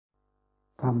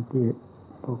ธรรมที่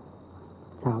พวก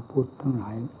ชาวพุทธทั้งหล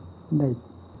ายได้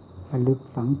ระลึก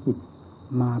ฝังจิต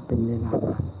มาเป็นเวลาน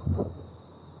าน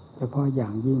เฉพาะอย่า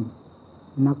งยิ่ง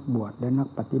นักบวชและนัก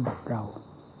ปฏิบัติเรา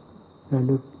ระ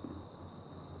ลึก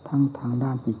ทั้งทางด้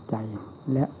านจิตใจ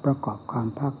และประกอบความ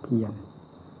ภาคเพียร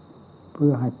เพื่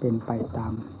อให้เป็นไปตา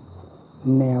ม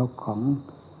แนวของ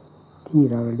ที่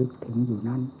เราระลึกถึงอยู่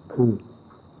นั้นคือ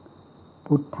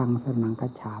พุทธังสรณังคั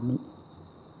จฉามิ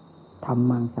ธัม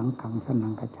มังสังฆังสรณั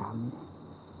งคัจฉามิ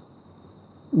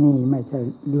นี่ไม่ใช่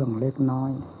เรื่องเล็กน้อ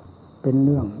ยเป็นเ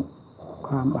รื่องค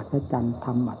วามอัศจรรย์ธร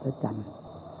รมอัศจรรย์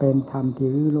เป็นธรรมที่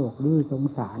รื้อโลกรื้อสง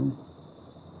สาร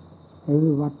รื้อ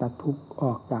วัฏทุกข์อ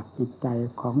อกจากจิตใจ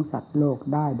ของสัตว์โลก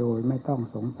ได้โดยไม่ต้อง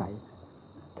สงสัย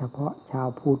เฉพาะชาว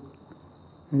พุทธ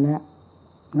และ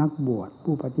นักบวช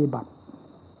ผู้ปฏิบัติ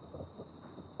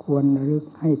ควรระลึก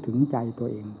ให้ถึงใจตัว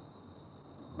เอง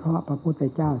เพราะพระพุทธ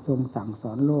เจ้าทรงสั่งส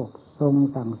อนโลกทรง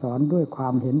สั่งสอนด้วยควา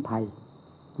มเห็นไถ่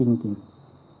จริง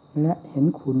ๆและเห็น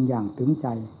คุณอย่างถึงใจ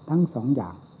ทั้งสองอย่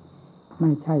างไ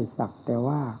ม่ใช่สักแต่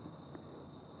ว่า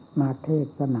มาเท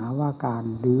ศนาว่าการ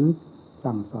หรือ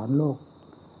สั่งสอนโลก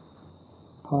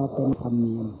พอเป็นธรรมเ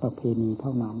นียมประเพณีเท่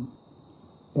านั้น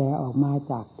แต่ออกมา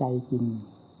จากใจจริง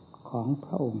ของพ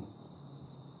ระองค์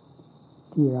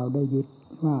ที่เราได้ยึด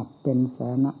ว่าเป็นส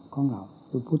รณะของเรา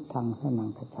คือพุทธังสรณัง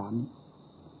คัจฉามิ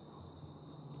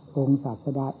องค์ศาส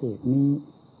ดาเอกนี้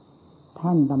ท่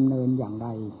านดำเนินอย่างไร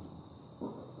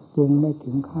จึงได้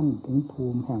ถึงขั้นถึงภู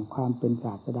มิแห่งความเป็นศ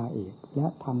าสดาเอกและ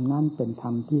ธรรมนั้นเป็นธรร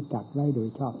มที่ตรัสไว้โดย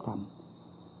ชอบธรรม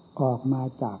ออกมา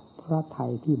จากพระทั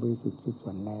ยที่บริสุทธิ์สุดส่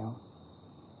วนแล้ว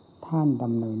ท่านด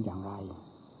ำเนินอย่างไร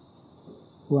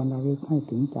ควรระลึกให้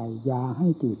ถึงใจอย่าให้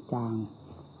จืดจาง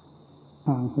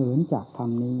ห่างเหินจากธรรม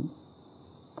นี้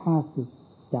ข้าศึก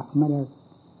จะไม่ได้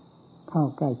เข้า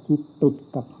ใกล้ชิดติด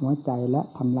กับหัวใจและ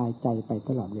ทำลายใจไปต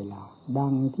ลอดเวลาดั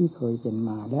งที่เคยเป็นม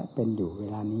าและเป็นอยู่เว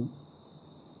ลานี้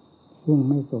ซึ่ง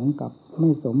ไม่สมกั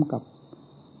บ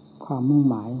ความมุ่ง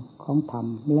หมายของธรรม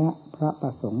และพระปร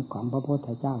ะสงค์ของพระพุทธ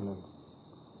เจ้าเลย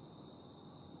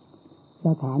ส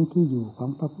ถานที่อยู่ของ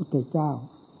พระพุทธเจ้า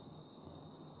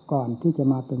ก่อนที่จะ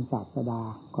มาเป็นศาสดา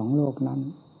ของโลกนั้น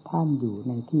ท่านอยู่ใ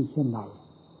นที่เช่นไร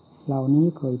เหล่านี้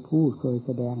เคยพูดเคยแส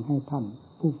ดงให้ท่าน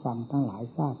ผู้ฟังทั้งหลาย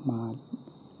ทราบมา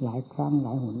หลายครั้งหล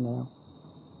ายหนแล้ว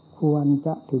ควรจ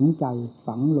ะถึงใจ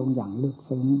ฝังลงอย่างลึก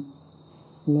ซึ้ง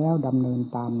แล้วดำเนิน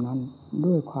ตามนั้น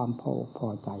ด้วยความพออกพอ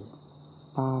ใจ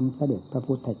ตามเสด็จพระ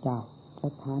พุทธเจ้าส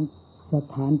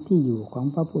ถานที่อยู่ของ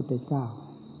พระพุทธเจ้า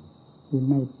อยู่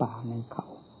ในป่าในเขา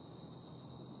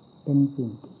เป็นสิ่ง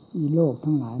ที่โลก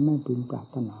ทั้งหลายไม่พึงปรา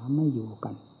รถนาไม่อยู่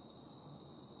กัน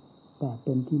แต่เ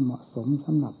ป็นที่เหมาะสมส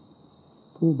ำหรับ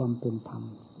ผู้บำเพ็ญธรรม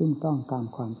ซึ่งต้องการ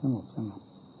ความสงบ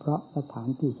เพราะสถาน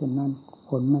ที่เช่นนั้น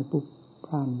คนไม่พลุกพ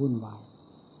ล่านวุ่นวาย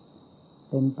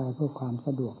เป็นไปเพื่อความส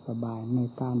ะดวกสบายใน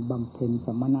การบำเพ็ญส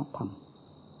มณธรรม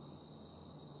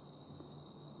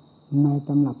ในต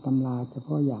ำรับตำราเฉพ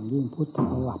าะอย่างยิ่งพุทธ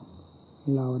ประวัติ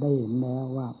เราได้เห็นแล้ว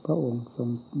ว่าพระองค์ทรง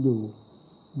อยู่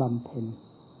บำเพ็ญ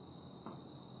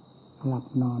หลับ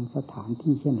นอนสถาน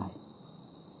ที่เช่นไร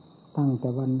ตั้งแต่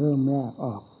วันเริ่มแรกอ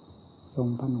อกทรง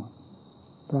ผนวด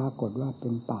ปรากฏว่าเป็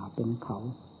นป่าเป็นเขา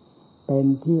เป็น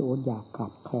ที่อดอยากขา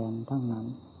ดแคลนทั้งนั้น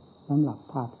สำหรับ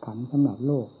ธาตุขันธ์สำหรับโ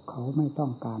ลกเขาไม่ต้อ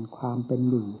งการความเป็น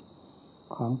อยู่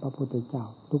ของพระพุทธเจ้า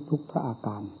ทุกๆพระอาก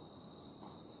าร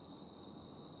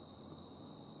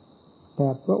แต่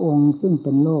พระองค์ซึ่งเ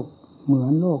ป็นโลกเหมือ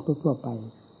นโลกทั่วไป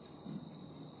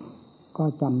ก็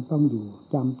จำต้องอยู่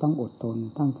จำต้องอดทน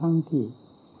ทั้งที่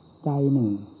ใจหนึ่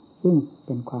งซึ่งเ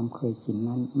ป็นความเคยชิน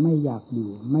นั้นไม่อยากอยู่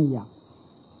ไม่อยาก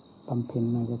บำเพ็ญ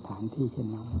ในสถานที่เช่น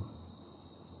นั้น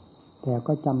แต่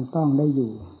ก็จำต้องได้อ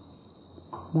ยู่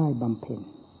ได้บำเพ็ญ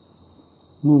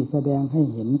นี่แสดงให้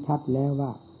เห็นชัดแล้วว่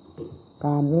าก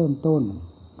ารเริ่มต้น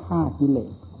ฆ่ากิเล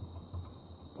ส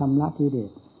ชำระกิเล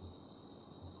ส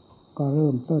ก็เ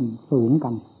ริ่มต้นฝืนกั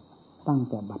นตั้ง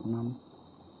แต่บัดนั้น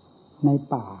ใน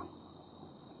ป่า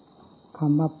ค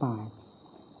ำว่าป่า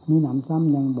มีหนำซ้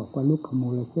ำยังบอกว่าลุกขมู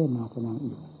ลเสนาสนัง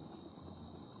อีก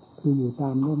คืออยู่ตา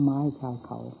มร่มไม้ชายเ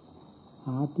ขาห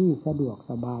าที่สะดวก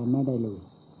สบายไม่ได้เลย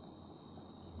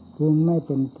จึงไม่เ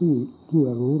ป็นที่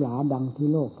หรูหราดังที่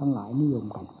โลกทั้งหลายนิยม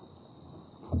กัน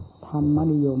ธรรม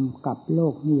นิยมกับโล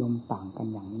กนิยมต่างกัน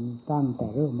อย่างนี้ตั้งแต่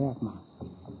เริ่มแรกมา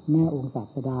แม่องค์ศา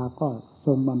สดาก็ท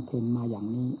รงบำเพ็ญมาอย่าง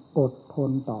นี้อดท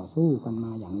นต่อสู้กันม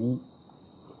าอย่างนี้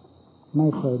ไม่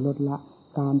เคยลดละ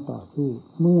การต่อสู้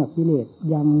เมื่อกิเลส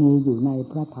ยังมีอยู่ใน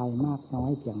พระทัยมากน้อ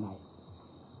ยเพียงไร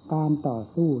การต่อ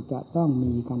สู้จะต้อง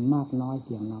มีกันมากน้อยเ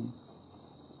พียงนั้น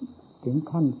ถึง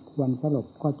ขั้นควรสลบ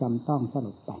ก็จำต้องสล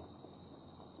บไป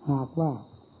หากว่า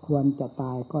ควรจะต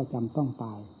ายก็จำต้องต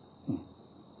าย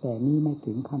แต่นี้ไม่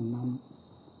ถึงขั้นนั้น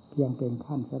เพียงเป็น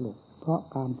ขั้นสรุปเพราะ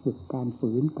การฝึกการ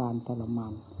ฝืนการทรมา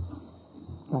น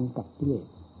กันกับกิเลส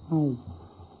ให้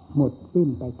หมดสิ้น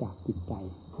ไปจากจิตใจ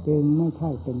จึงไม่ใช่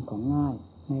เป็นของง่าย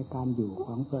ในการอยู่ข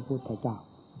องพระพุทธเจ้า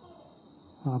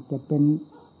หากจะเป็น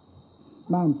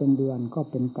บ้านเป็นเรือนก็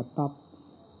เป็นกระต๊อบ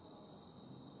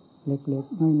เล็ก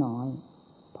ๆน้อย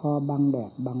ๆพอบังแด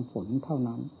ดบังฝนเท่า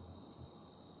นั้น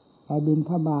ไปบิณ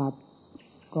ฑบาต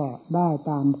ก็ได้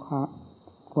ตาม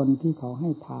คนที่เขาให้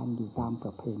ทานอยู่ตามป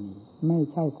ระเพณีไม่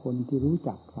ใช่คนที่รู้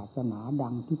จักศาสนาดั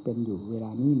งที่เป็นอยู่เวล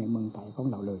านี้ในเมืองไทยของ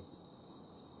เราเลย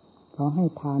เขาให้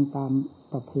ทานตาม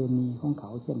ประเพณีของเข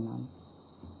าเช่นนั้น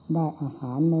ได้อาห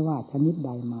ารไม่ว่าชนิดใ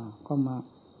ดมาก็มา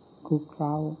คลุกเคล้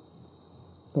า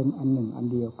เป็นอันหนึ่งอัน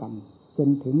เดียวกันจน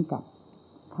ถึงกับ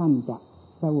ขั้นจะ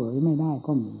เสวยไม่ได้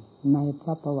ก็มีในพ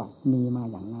ระประวัติมีมา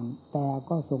อย่างนั้นแต่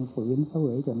ก็ทรงฝืนเสว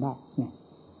ยจนได้เนี่ย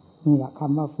นี่แหละค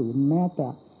ำว่าฝืนแม้แต่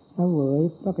เสวย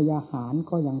พระกยาหาร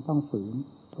ก็ยังต้องฝืน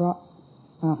เพราะ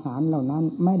อาหารเหล่านั้น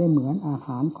ไม่ได้เหมือนอาห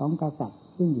ารของกษัตริย์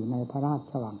ซึ่งอยู่ในพระรา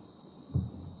ชวัง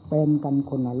เป็นกัน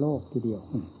คนละโลกทีเดียว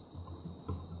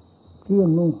เครื่อง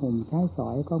นุ่งห่มใช้สอ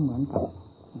ยก็เหมือนกัน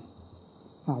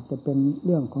อาจจะเป็นเ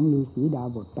รื่องของฤาษีดา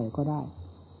บทไปก็ได้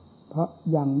เพราะ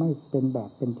ยังไม่เป็นแบบ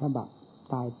เป็นฉบับ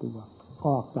ตายตัวอ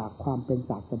อกจากความเป็น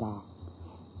ศาสดา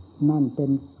นั่นเป็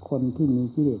นคนที่มี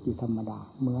กิเลสอยู่ธรรมดา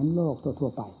เหมือนโลกทั่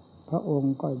วไปพระอง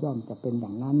ค์ก็ย่อมจะเป็นอย่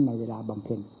างนั้นในเวลาบำเ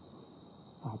พ็ญ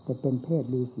อาจจะเป็นเพศ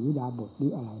ฤาษีดาบทหรื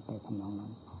ออะไรไปทำนองนั้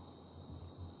น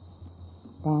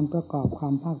การประกอบควา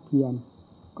มภาคเพียร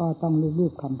ก็ต้องรู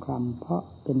ปๆคำๆเพราะ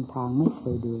เป็นทางไม่เค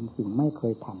ยเดินสิ่งไม่เค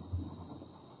ยท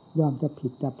ำย่อมจะผิ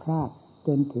ดจะพลาดจ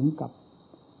นถึงกับ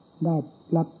ได้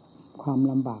รับความ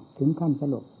ลำบากถึงขั้นส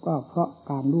ลบก็เพราะ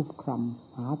การรูปคล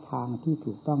ำหาทางที่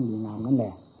ถูกต้องดีงามนั่นแหล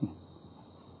ะ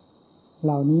เห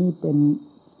ล่านี้เป็น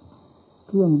เ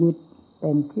ครื่องยึดเ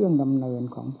ป็นเครื่องดำเนิน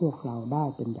ของพวกเราได้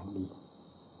เป็นอย่างดี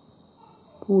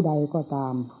ผู้ใดก็ตา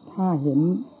มถ้าเห็น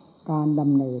การด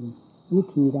ำเนินวิ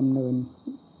ธีดำเนิน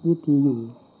วิธีอยู่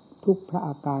ทุกพระอ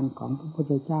าการของพระพุท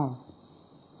ธเจ้า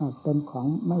เป็นของ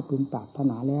ไม่พึงปรารถ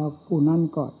นาแล้วผู้นั้น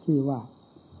ก็ชื่อว่า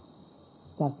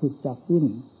จะสุดจะสิ้น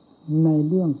ใน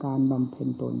เรื่องการบำเพ็ญ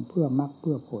ตนเพื่อมรรคเ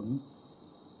พื่อผล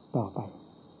ต่อไป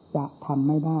จะทำ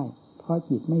ไม่ได้เพราะ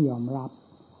จิตไม่ยอมรับ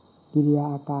กิริยา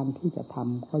อาการที่จะท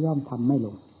ำก็ย่อมทำไม่ล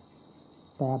ง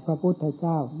แต่พระพุทธเ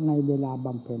จ้าในเวลาบ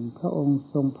ำเพ็ญพระองค์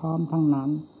ทรงพร้อมทั้งนั้น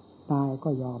ตายก็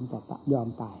ยอม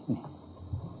ตาย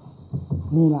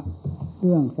นี่แหละเ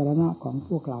รื่องสาระของพ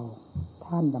วกเรา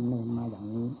ท่านดำเนินมาอย่าง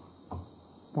นี้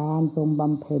การทรงบ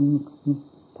ำเพ็ญ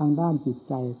ทางด้านจิต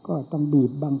ใจก็ต้องบี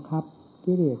บบังคับ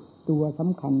กิเลสตัวส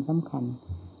ำคัญ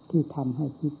ที่ทำให้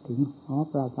คิดถึงหอ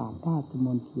ปราสาทธาตุม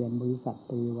นเทียนบริษัท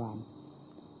ปริวาร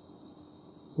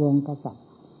วงกษัตริย์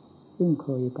ซึ่งเค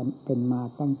ยกันเป็นมา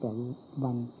ตั้งแต่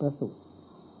วันประสูติ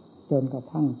จนกระ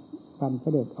ทั่งวันเส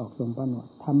ด็จออกทรงผนวด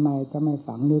ทำไมจะไม่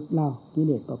ฝังลึกเล่ากิเ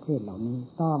ลสประเภทเหล่านี้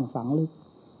ต้องฝังลึก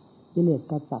กิเลส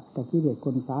กษัตริย์กับกิเลสค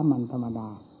นสามัญธรรมดา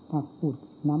ถ้าพูด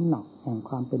น้ำหนักแห่งค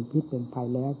วามเป็นพิษเป็นภัย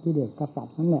แล้วกิเลสกษัตริ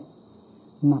ย์นั่นแหละ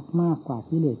หนักมากกว่า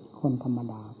กิเลสคนธรรม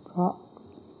ดาเพราะ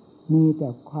มีแต่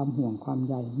ความห่วงความ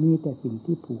ใยมีแต่สิ่ง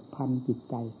ที่ผูกพันจิต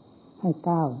ใจให้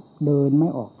ก้าวเดินไม่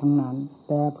ออกทั้งนั้นแ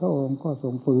ต่พระองค์ก็ทร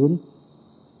งฝืน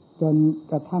จน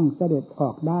กระทั่งเสด็จออ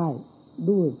กได้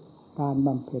ด้วยการบ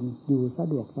ำเพ็ญอยู่สะ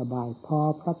ดวกสบายพอ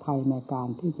พระทัยในการ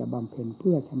ที่จะบำเพ็ญเ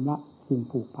พื่อชำระสิ่ง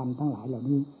ผูกพันทั้งหลายเหล่า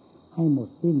นี้ให้หมด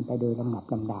สิ้นไปโดยลำดับ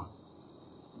ลำดา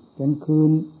จนคื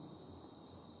น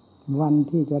วัน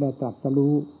ที่จะได้ตรัส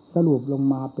รู้สรุปลง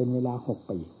มาเป็นเวลา6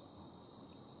 ปี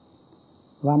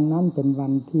วันนั้นเป็นวั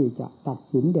นที่จะตัด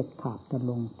สินเด็ดขาดกัน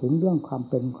ลงถึงเรื่องความ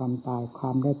เป็นความตายคว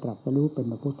ามได้ตรัสรู้เป็น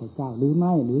พระพุทธเจ้าหรือไ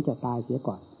ม่หรือจะตายเสีย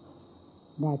ก่อน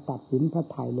ได้ตัดสินพระ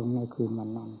ทัยลงในคืนวัน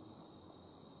นั้น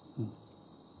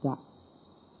จะ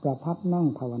ประทับนั่ง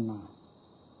ภาวนา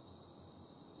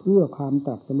เพื่อความต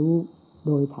รัสรู้โ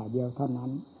ดยถ่ายเดียวเท่านั้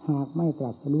นหากไม่ต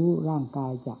รัสรู้ร่างกา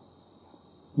ยจะ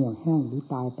เหี่ยวแห้งหรือ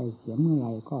ตายไปเสียเมื่อไร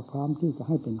ก็พร้อมที่จะใ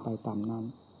ห้เป็นไปตามนั้น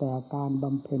แต่การบ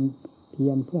ำเพ็ญเพี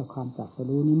ยรเพื่อความตรัส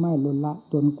รู้นี้ไม่ลดละ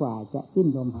จนกว่าจะสิ้น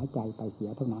ลมหายใจไปเสี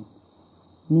ยเท่านั้น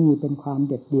นี่เป็นความ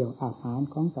เด็ดเดี่ยวอาหาร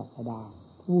ของศาสดา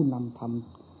ผู้นำธรรม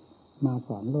มาส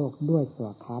อนโลกด้วยสว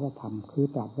ขาธรรมคือ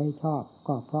ตรัสไว้ชอบ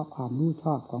ก็เพราะความรู้ช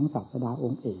อบของศาสดาอ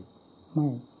งค์เอกไม่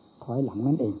ถอยหลัง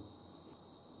นั่นเอง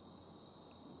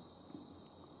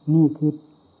นี่คือ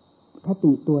ค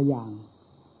ติตัวอย่าง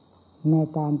ใน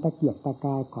การตะเกียกตะก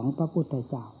ายของพระพุทธ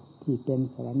เจ้าที่เป็น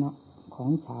สรณะของ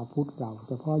ชาวพุทธเราเ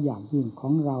ฉพาะอย่างยิ่งขอ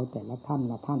งเราแต่ละท่าน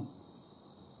ละท่าน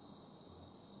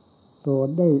โปรด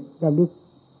ได้ระลึก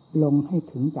ลงให้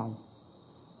ถึงใจ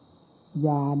อ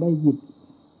ย่าได้หยิบ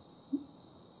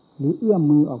หรือเอื้อม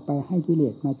มือออกไปให้กิเล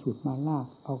สมาฉุดมาลาก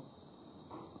เอา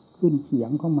ขึ้นเขีย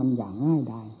งของมันอย่างง่าย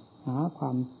ดายหาคว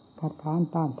ามคัดค้าน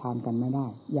ต้านทานกันไม่ได้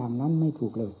อย่างนั้นไม่ถู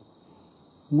กเลย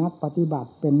นักปฏิบัติ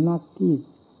เป็นนักที่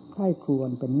ใคร่ครวญ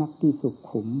เป็นนักที่สุ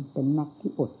ขุมเป็นนัก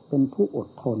ที่อดเป็นผู้อด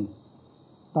ทน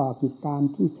ต่อกิจการ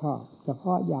ที่ชอบเฉพ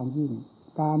าะอย่างยิ่ง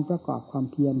การประกอบความ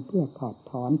เพียรเพื่อถอด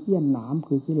ถอนเสี้ยนหนาม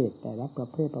คือกิเลสแต่ละประ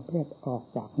เภทออก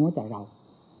จากหัวใจเรา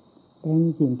เป็น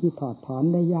สิ่งที่ถอดถอน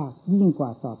ได้ยากยิ่งกว่า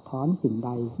ถอดถอนสิ่งใด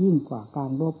ยิ่งกว่ากา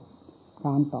รรบก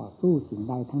ารต่อสู้สิ่ง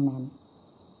ใดทั้งนั้น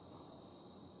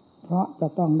เพราะจะ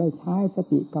ต้องได้ใช้ส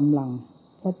ติกำลัง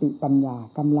สติปัญญา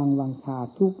กำลังวังชา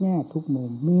ทุกแง่ทุกมุ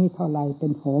มมีเท่าไรเป็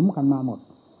นโหมกันมาหมด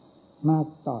มา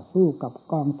ต่อสู้กับ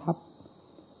กองทัพ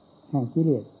แห่งกิเ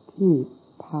ลสที่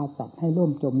พาสัตว์ให้ล่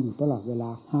มจมอยู่ตลอดเวลา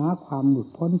หาความหลุด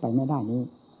พ้นไปไม่ได้นี้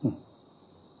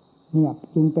เนี่ย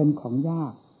จึงเป็นของยา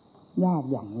ก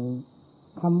อย่างนี้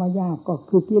คำว่ายากก็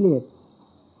คือกิเลส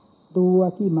ตัว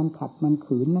ที่มันขัดมัน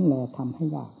ขืนนั่นแหละทำให้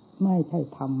ยากไม่ใช่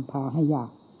ทำพาให้ยา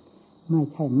กไม่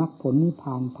ใช่มรรคผลนิพพ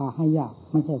านพาให้ยาก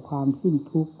ไม่ใช่ความสิ้น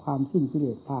ทุกข์ความสิ้นกิเล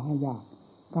สพาให้ยาก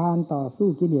การต่อสู้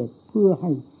กิเลสเพื่อใ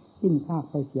ห้สิ้นซาก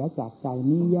ไปเสียจากใจ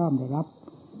นี้ย่อมได้รับ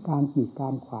การกีดกา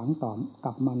รขวางต่อ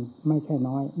กับมันไม่ใช่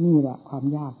น้อยนี่แหละความ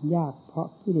ยากเพราะ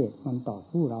กิเลสมันต่อ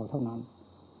สู้เราเท่านั้น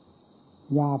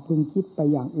อย่าพึงคิดไป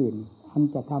อย่างอื่นอัน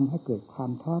จะทำให้เกิดควา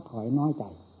มท้อถอยน้อยใจ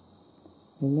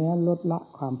และลดละ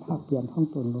ความภาคเพียรของ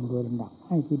ตนลงโดยลำดับใ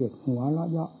ห้กิเลสหัวเราะ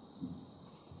เยาะ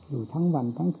อยู่ทั้งวัน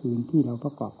ทั้งคืนที่เราป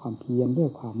ระกอบความเพียรด้วย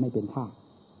ความไม่เป็นท่า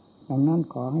ดังนั้น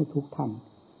ขอให้ทุกท่าน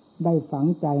ได้ฝัง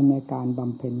ใจในการบ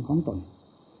ำเพ็ญของตน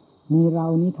มีเรา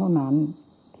นี้เท่านั้น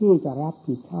ที่จะรับ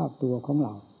ผิดชอบตัวของเร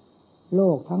าโล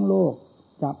กทั้งโลก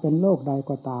จะเป็นโลกใด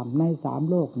ก็ตามใน3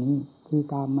โลกนี้คือ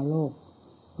กามโลก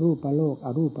รูปโลกอ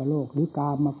รูปโลกหรือกา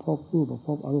มภพรูปภ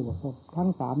พอรูปภพทั้ง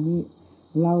3นี้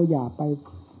เราอย่าไป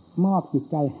มอบจิต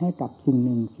ใจให้กับสิ่งห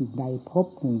นึ่งสิ่งใดภพ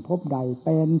หนึ่งภพใดเ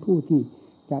ป็นผู้ที่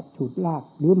จะฉุดลาก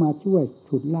หรือมาช่วย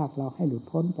ฉุดลากเราให้หลุด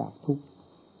พ้นจากทุกข์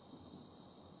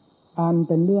อันเ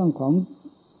ป็นเรื่องของ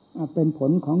เป็นผ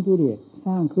ลของกิเลสส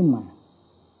ร้างขึ้นมา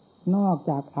นอก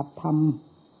จากอัตธรรม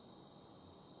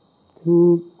คือ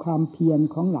ความเพียร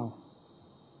ของเรา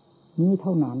นี้เ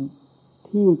ท่านั้น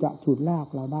ที่จะฉุดลาก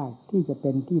เราได้ที่จะเป็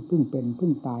นที่พึ่งเป็นพึ่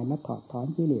งตายและถอดถอน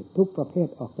กิเลสทุกประเภท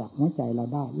ออกจากหัวใจเรา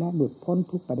ได้และหลุดพ้น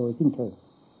ทุกข์ไปโดยสิ้นเชิง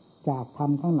จากธรร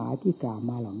มทั้งหลายที่กล่าว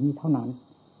มาเหล่านี้เท่านั้น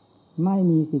ไม่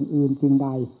มีสิ่งอื่นสิ่งใด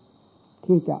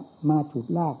ที่จะมาฉุด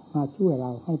ลากมาช่วยเร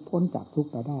าให้พ้นจากทุกข์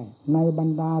ไปได้ในบรร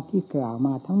ดาที่กล่าวม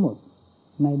าทั้งหมด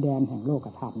ในแดนแห่งโลก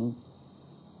ธาตุนี้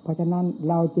เพราะฉะนั้น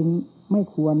เราจึงไม่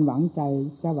ควรหวังใจ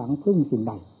จะหวังพึ่งสิ่ง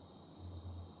ใด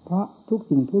เพราะทุก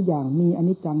สิ่งทุกอย่างมีอ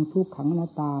นิจจังทุกขังอนั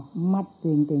ตตามัดเ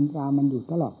ต็งตรามันอยู่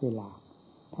ตลอดเวลา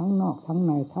ทั้งนอกทั้งใ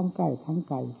นทั้งใกล้ทั้ง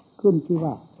ไกลขึ้นที่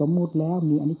ว่าสมมุติแล้ว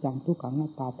มีอนิจจังทุกขังอนั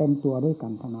ตตาเต็มตัวด้วยกั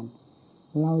นทั้งนั้น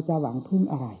เราจะหวังพึ่ง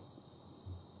อะไร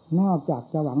นอกจาก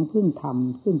จะหวังพึ่งธรรม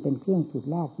ซึ่งเป็นเครื่องฉุด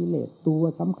ลากกิเลสตัว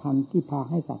สำคัญที่พา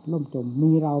ให้สัตว์ล่มจม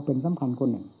มีเราเป็นสำคัญคน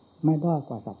หนึ่งไม่ด้อย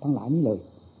กว่าสัตว์ทั้งหลายนี้เลย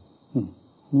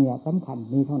เนี่ยสำคัญ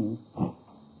มีเท่านี้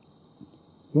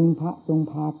จง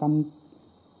พากัน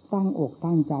ตั้งอก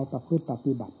ตั้งใจประพฤติป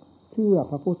ฏิบัติเชื่อ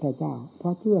พระพุทธเจ้าเพรา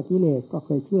ะเชื่อกิเลสก็เค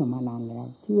ยเชื่อมานานแล้ว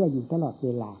เชื่ออยู่ตลอดเว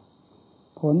ลา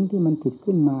ผลที่มันผิด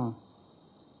ขึ้นมา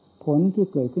ผลที่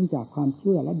เกิดขึ้นจากความเ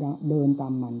ชื่อและเดินตา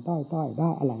มมันต้อยได้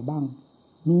อะไรบ้าง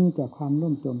มีแต่ความ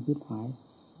ล่มจมชิบหาย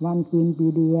วันคืนปี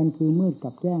เดือนคือมืด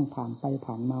กับแจ้งผ่านไป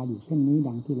ผ่านมาอยู่เช่นนี้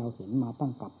ดังที่เราเห็นมาตั้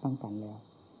งกับตั้งกันแล้ว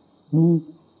มี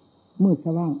มืดส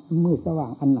ว่า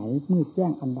งอันไหนมืดแจ้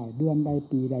งอันใดเดือนใด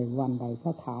ปีใดวันใดส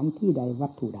ถานที่ใดวั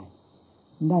ตถุใด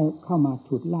ได้เข้ามา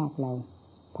ฉุดลากเรา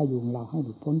พยุงเราให้ห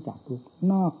ลุดพ้นจากทุกข์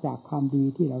นอกจากความดี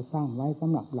ที่เราสร้างไว้ส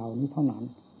ำหรับเรานี้เท่านั้น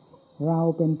เรา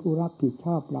เป็นผู้รับผิดช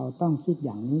อบเราต้องคิดอ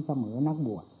ย่างนี้เสมอนักบ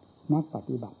วชนักป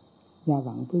ฏิบัติอย่าห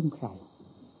วังพึ่งใคร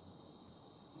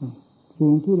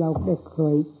สิ่งที่เราได้เค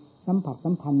ยสัมผัส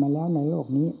สัมพันธ์มาแล้วในโลก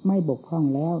นี้ไม่บกพร่อง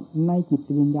แล้วในจิต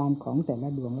วิญญาณของแต่ละ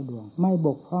ดวงไม่บ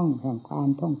กพร่องแห่งการ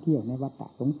ท่องเที่ยวในวัฏ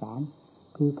สงสาร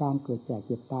คือการเกิดแก่เ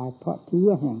จ็บตายเพราะเชื้อ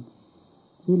แห่ง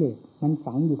กิเลสมัน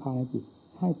ฝังอยู่ภายในจิต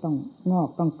ให้ต้องงอก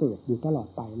ต้องเกิดอยู่ตลอด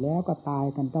ไปแล้วก็ตาย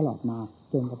กันตลอดมา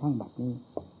จนกระทั่งบัดนี้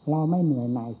เราไม่เหนื่อย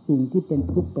หน่ายสิ่งที่เป็น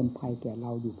ทุกข์เป็นภัยแก่เร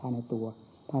าอยู่ภายในตัว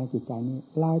ภายในจิตใจนี้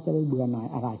เราจะได้เบื่อหน่าย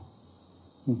อะไร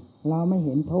เราไม่เ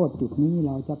ห็นโทษจุดนี้เ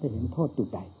ราจะไปเห็นโทษจุด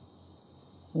ใด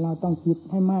เราต้องคิด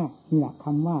ให้มากนี่แหละค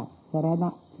ำว่าสรณะ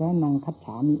สรนังคัจฉ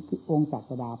ามิที่องค์ศา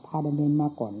สดาพาดำเนินมา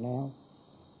ก่อนแล้ว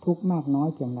ทุกมากน้อย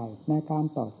เพียงไรในการ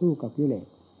ต่อสู้กับกิเล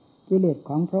ส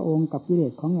ของพระองค์กับกิเล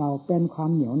สของเราเป็นควา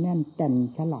มเหนียวแน่นแก่น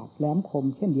ฉลาดแหลมคม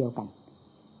เช่นเดียวกัน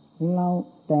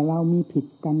แต่เรามีผิด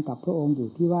กันกับพระองค์อยู่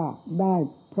ที่ว่าได้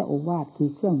พระโอวาทคือ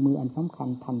เครื่องมืออันสำคัญ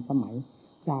ทันสมัย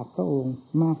จากพระองค์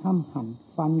มาห้ำหั่น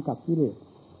ฟันกับกิเลส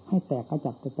ให้แตกกระ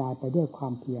จัดกระจายไปด้วยควา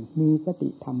มเพียรมีสติ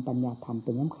ธรรมปัญญาธรรมเ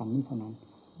ป็นสำคัญนี้เท่านั้น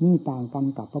นี่ต่างกัน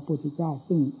กับพระพุทธเจ้า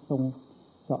ซึ่งทรง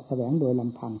เสาะแสวงโดยล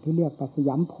ำพังที่เรียกปัส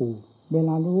ยัมภูเวล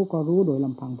ารู้ก็รู้โดยล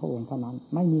ำพังพระองค์เท่านั้น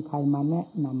ไม่มีใครมาแนะ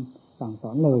นำสั่งส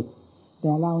อนเลยแ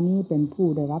ต่เรานี้เป็นผู้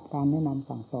ได้รับการแนะนำ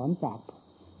สั่งสอนจาก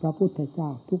พระพุทธเจ้า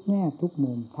ทุกแง่ทุก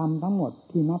มุมทำทั้งหมด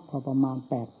ที่นับพอประมาณ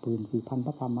 84,000 พ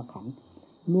ระธรรมขันธ์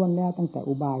ล้วนแล้วตั้งแต่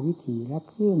อุบายวิธีและ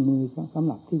เครื่องมือสำ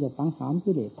หรับที่จะสังหาร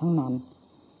กิเลสทั้งนั้น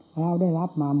เราได้รับ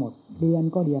มาหมดเรียน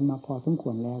ก็เรียนมาพอสมค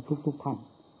วรแล้วทุกท่าน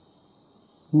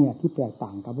เนี่ยที่แตกต่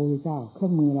างกับพระพุทธเจ้าเครื่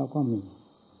องมือเราก็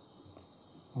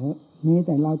มีแ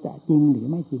ต่เราจะจริงหรือ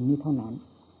ไม่จริงนี้เท่านั้น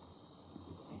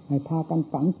ให้พากัน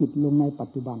ฝังจิตลงในปัจ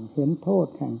จุบันเห็นโทษ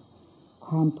แห่งค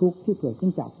วามทุกข์ที่เกิดขึ้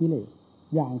นจากกิเลส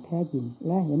อย่างแท้จริงแ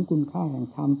ละเห็นคุณค่าแห่ง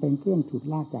ธรรมเป็นเครื่องฉุด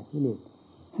ลากจากกิเลส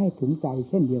ให้ถึงใจ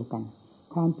เช่นเดียวกัน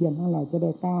ความเพียรของเราจะไ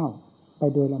ด้ก้าวไป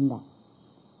โดยลำดับ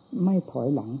ไม่ถอย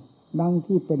หลังดัง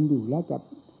ที่เป็นอยู่แล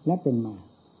ะเป็นมา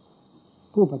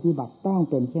ผู้ปฏิบัติต้อง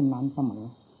เป็นเช่นนั้นเสมอ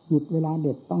จิตเวลาเ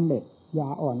ด็ดต้องเด็ดอย่า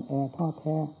อ่อนแอท้อแ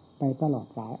ท้ไปตลอด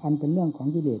สายอันเป็นเรื่องของ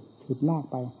กิเลสฉุดลาก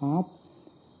ไปหา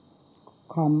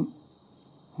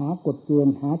กฎเกณ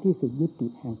ฑ์หาที่สุดยุติ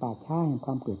แห่งป่าช้าแห่งค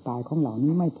วามเกิดตายของเหล่า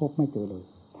นี้ไม่พบไม่เจอเลย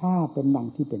ถ้าเป็นดัง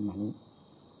ที่เป็นมานี้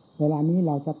เวลานี้เ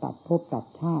ราจะตัดภพตัด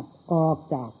ชาติออก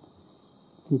จาก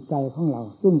จิตใจของเรา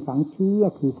ซึ่งฝังเชื้อ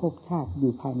คือภพชาติอ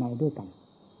ยู่ภายในด้วยกัน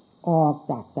ออก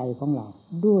จากใจของเรา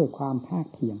ด้วยความภาค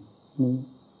เพียรนี้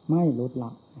ไม่ลดล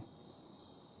ะ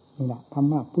นี่แหละธรร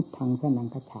มะพุทธังสนัง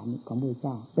คัจฉามิของพระพุทธเ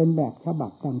จ้าเป็นแบบฉบั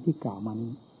บดังที่กล่าวมา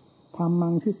นี้ธรรมั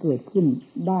งที่เกิดขึ้น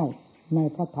ได้ใน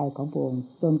พระทัยของพระองค์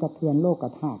จนกระเทือนโลก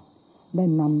ธาตุได้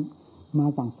นำมา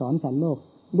สั่งสอนสัตว์โลก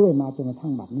เรื่อยมาจนกระทั่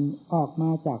งบัดนี้ออกมา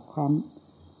จากความ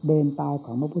เดินตายข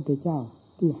องพระพุทธเจ้า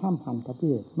ที่ห้ามหันกับกิ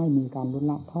เลสไม่มีการลด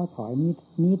ละท้อถอย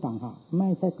นี้ต่างหากไม่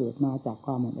ใช่เกิดมาจากค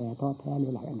วามอ่อนแอท้อแท้หรื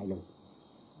อไหลอะไรเลย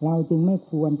เราจึงไม่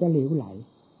ควรจะเหลวไหล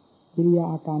กิริยา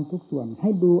อาการทุกส่วนให้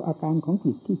ดูอาการของ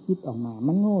จิตที่คิดออกมา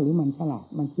มันโง่หรือมันฉลาด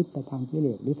มันคิดไปทางกิเล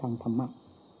สหรือทางธรรมะ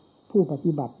ผู้ป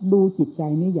ฏิบัติดูจิตใจ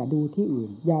นี้อย่าดูที่อื่น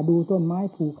อย่าดูต้นไม้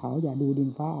ภูเขาอย่าดูดิน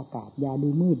ฟ้าอากาศอย่าดู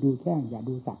มืดดูแจ้งอย่า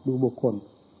ดูสัตว์ดูบุคคล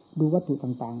ดูวัตถุ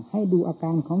ต่างๆให้ดูอาก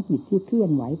ารของจิตที่เคลื่อ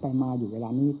นไหวไปมาอยู่เวลา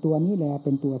นี้ตัวนี้แหละเ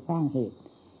ป็นตัวสร้างเหตุ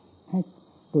ให้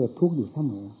เกิดทุกข์อยู่เส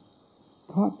มอ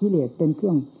เพราะกิเลสเป็นเค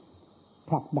รื่อง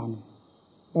ผลักดัน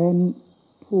เป็น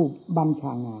ผู้บัญช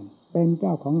างานเป็นเจ้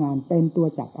าของงานเป็นตัว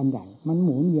จักรอันใหญ่มันห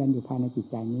มุนเวียนอยู่ภายในจิต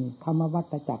ใจนี้คำว่าวั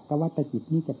ฏจักรกับวัฏจิต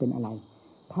นี้จะเป็นอะไร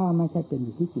ถ้าไม่ใช่เป็นอ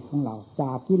ยู่ที่จิตของเราจ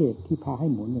ากกิเลสที่พาให้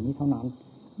หมุนอย่างนี้เท่านั้น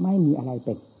ไม่มีอะไรเ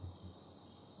ป็น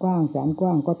กว้างแสนก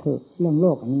ว้างก็เถอะเรื่องโล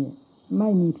กอันนี้ไม่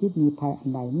มีพิษมีภัยอัน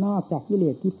ใดนอกจากกิเล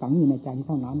สที่ฝังอยู่ในใจเ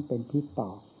ท่านั้นเป็นพิษต่อ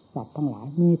สัตว์ทั้งหลาย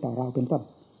มีต่อเราเป็นต้น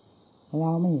เร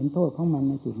าไม่เห็นโทษของมัน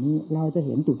ในจุดนี้เราจะเ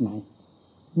ห็นจุดไหน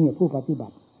นี่ผู้ปฏิบั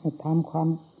ติให้ทำความ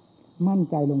มั่น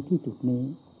ใจลงที่จุดนี้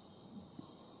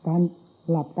การ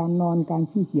หลับการนอนการ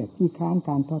ขี้เกียจขี้ค้านก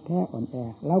ารท้อแท้อ่อนแอ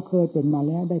เราเคยเป็นมา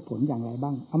แล้วได้ผลอย่างไรบ้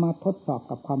างเอามาทดสอบ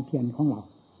กับความเพียรของเรา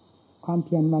ความเ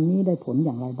พียรวันนี้ได้ผลอ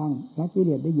ย่างไรบ้างและกิเ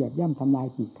ลสได้เหยียบย่ำทำลาย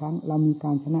กี่ครั้งเรามีก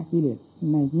ารชนะกิเลส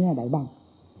ในแง่ใดบ้าง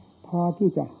พอที่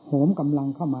จะโหมกำลัง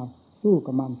เข้ามาสู้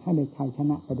กับมันให้ได้ชัยช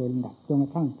นะไปโดยลำดับจนกร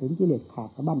ะทั่งถึงกิเลสขาด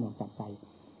สะบั้นออกจากใจ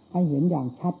ให้เห็นอย่าง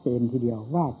ชัดเจนทีเดียว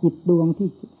ว่าจิตดวงที่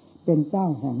เป็นเจ้า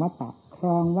แห่งวัฏฏะคร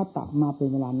องวัฏฏะมาเป็น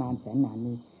เวลานานแสนนาน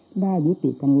นี้ได้ยุติ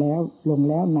กันแล้วลง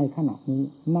แล้วในขณะนี้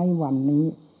ในวันนี้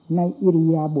ในอิริ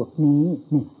ยาบถนี้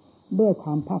นี่ด้วยคว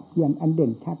ามภาคเพียรอันเด่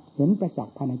นชัดเห็นประจัก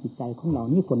ษ์ภายในจิตใจของเรา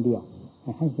นี่คนเดียว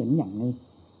ให้เห็นอย่างนี้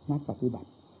นักปฏิบัติ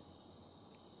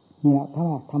นี่แหละถ้า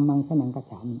ว่าธรรมังสนังกัจ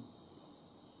ฉามิ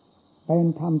เป็น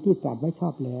ธรรมที่ตรัสไว้ชอ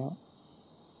บแล้ว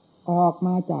ออกม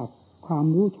าจากความ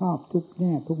รู้ชอบทุกแ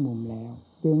ง่ทุกมุมแล้ว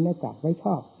จึงได้ตรัสไว้ช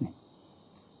อบเนี่ย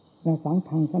และสัง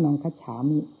ฆังสนังกัจฉา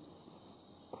มิ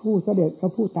ผู้เสด็จพร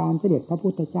ะผู้ตามเสด็จพระพุ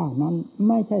ทธเจ้านั้น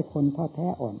ไม่ใช่คนท้อแท้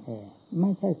อ่อนแอไ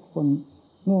ม่ใช่คน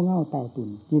โง่เง่าเต่าตุ่น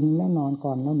กินแล้วนอน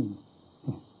ก่อนแล้วหนี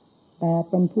แต่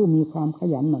เป็นผู้มีความข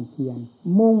ยันหมั่นเพียร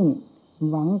มุ่ง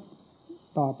หวัง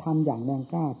ต่อธรรมอย่างแรง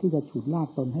กล้าที่จะฉุดลาก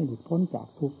ตนให้หลุดพ้นจาก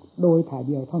ทุกข์โดยถ่ายเ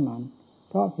ดียวเท่านั้น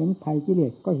เพราะเห็นภัยกิเล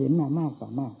สก็เห็นมามากต่อ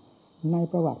มากใน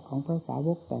ประวัติของพระสาว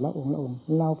กแต่ละองค์ละองค์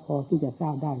เราพอที่จะทรา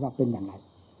บได้ว่าเป็นอย่างไร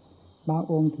บาง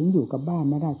องค์ถึงอยู่กับบ้าน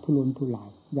ไม่ได้ทุรนทุราย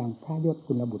อย่างพระยศ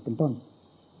กุลบุตรเป็นต้น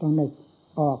ต้องได้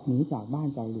ออกหนีจากบ้าน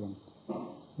จากเรือน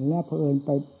และเผอิญไป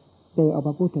เจอพ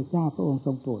ระพุทธเจ้าพระองค์ท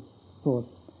รงโปรด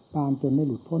ปรานจนได้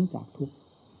หลุดพ้นจากทุกข์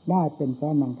ได้เป็นพร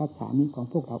ะนังคัจฉามิของ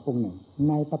พวกเราองค์หนึ่งใ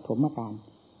นปฐมกาล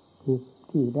คือ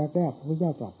ที่แรกๆพระพุทธเจ้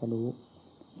าตรัสรู้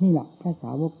นี่แหละพระส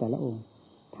าวกแต่ละองค์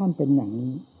ท่านเป็นอย่าง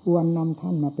นี้ควรนำท่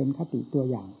านมาเป็นคติตัว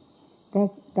อย่าง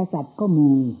กษัตริย์ก็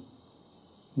มี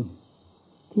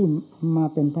ที่มา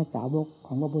เป็นพระสาวกข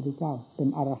องพระพุทธเจ้าเป็น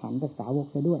อรหันตสาวก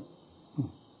ซะด้วย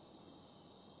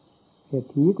เศรษ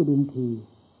ฐีกุดุมพี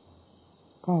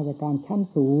ข้าราชการชั้น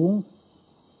สูง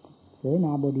เสน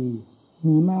าบดี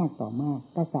มีมากต่อมาก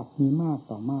กษัตริย์มีมาก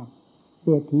ต่อมากเศ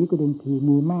รษฐีกุดุมพี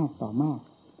มีมากต่อมาก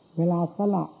เวลาส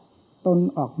ละตน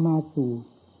ออกมาสู่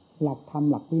หลักธรรม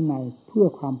หลักวินัยเพื่อ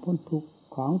ความพ้นทุกข์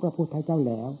ของพระพุทธเจ้า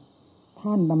แล้ว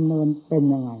ท่านดำเนินเป็น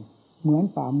ยังไงเหมือน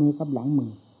ฝ่ามือกับหลังมื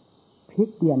อพลิก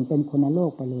เปลี่ยนเป็นคนละโล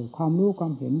กไปเลยความรู้ควา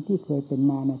มเห็นที่เคยเป็น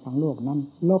มาในทางโลกนั้น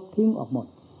ลบทิ้งออกหมด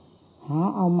หา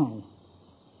เอาใหม่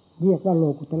เรียกว่าโล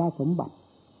กุตระสมบัติ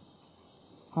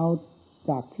เอา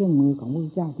จากเครื่องมือของพระพุทธ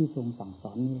เจ้าที่ทรงสั่งส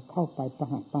อนนี้เข้าไปป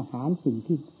ระหารสิ่ง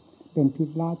ที่เป็นพิษ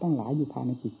ร้ายทั้งหลายอยู่ภายใ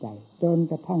นจิตใจจน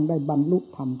กระทั่งได้บรรลุ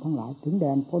ธรรมทั้งหลายถึงแด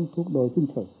นพ้นทุกข์โดยสิ้น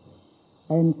เชิงเ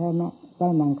ป็นส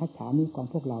นังคัจฉามิของ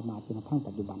พวกเรามาจนกระทั่ง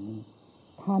ปัจจุบันนี้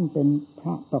ท่านเป็นพร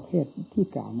ะประเภทที่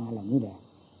กล่าวมาเหล่านี้แหละ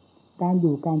การอ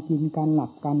ยู่การกินการหลั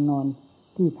บการนอน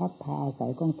ที่พักพาอาศั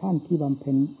ยของท่านที่บำเ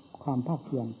พ็ญความภาคเ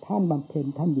พียรท่านบำเพ็ญ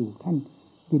ท่านอยู่ท่าน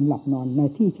กินหลับนอนใน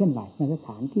ที่เช่นไรในสถ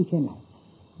านที่เช่นไร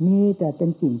มีแต่เป็น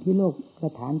สิ่งที่โลกส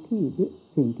ถานที่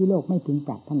สิ่งที่โลกไม่พึงป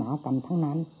รารถนากันทั้ง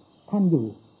นั้นท่านอยู่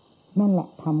นั่นแหละ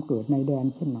ธรรมเกิดในแดน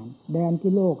เช่นนั้นแดน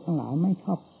ที่โลกทั้งหลายไม่ช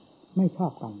อ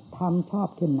บกันธรรมชอบ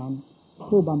เช่นนั้น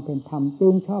ผู้บำเพ็ญธรรมจึ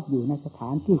งชอบอยู่ในสถา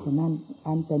นที่เช่นนั้น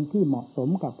อันเป็นที่เหมาะสม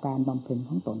กับการบำเพ็ญข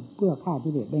องตนเพื่อฆ่ากิ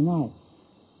เลสได้ง่าย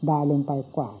ได้ลงไป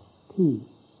กว่าที่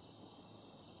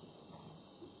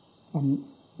อัน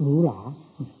หรูหรา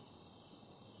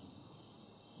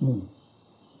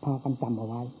พากันจำเอา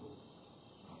ไว้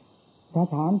ส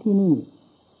ถานที่นี้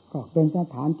ก็เป็นส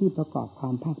ถานที่ประกอบควา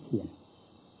มภาคเพียร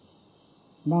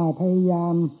ได้พยายา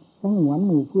มสงวนห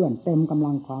มู่เพื่อนเต็มกำ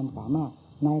ลังความสามารถ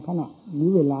ในขณะหรือ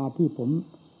เวลาที่ผม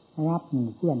รับหมู่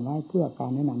เพื่อนไว้เพื่อกา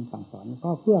รแนะนำสั่งสอน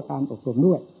ก็เพื่อการอบรม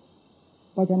ด้วย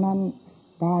เพราะฉะนั้น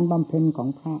การบำเพ็ญของ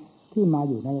พระที่มา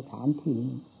อยู่ในสถานที่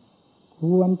นี้ค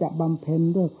วรจะบำเพ็ญ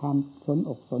ด้วยความสน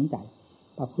อกสนใจ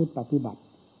ประพฤติปฏิบัติ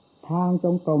ทางจ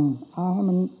งกรมเอาให้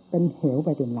มันเป็นเหวไป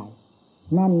เป็นไหล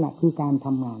นั่นแหละคือการท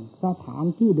ำงานสถาน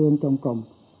ที่เดินจงกรม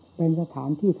เป็นสถาน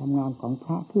ที่ทำงานของพ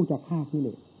ระผู้จะฆ่ากิเล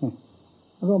ส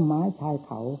ร่มไม้ชายเ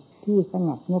ขาที่ส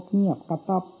งัดงบเงียบกระ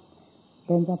ต๊อบเ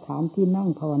ป็นสถานที่นั่ง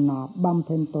ภาวนาบำเ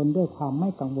พ็ญตนด้วยความไม่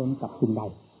กังวลกับสิ่งใด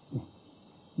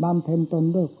บำเพ็ญตน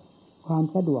ด้วยความ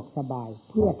สะดวกสบาย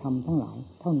เพื่อทำทั้งหลาย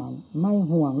เท่านั้นไม่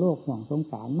ห่วงโลกห่วงสง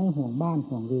สารไม่ห่วงบ้าน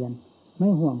ห่วงเรือนไม่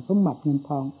ห่วงสมบัติเงินท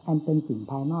องอันเป็นสิ่ง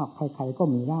ภายนอกใครๆก็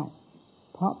มีได้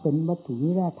เพราะเป็นวัตถุวิ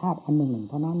แร่ธาตุอันหนึ่ง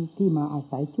เท่านั้นที่มาอา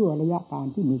ศัยชั่วระยะการ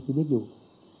ที่มีชีวิตอยู่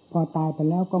พอตายไป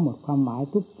แล้วก็หมดความหมาย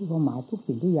ทุกความหมายทุก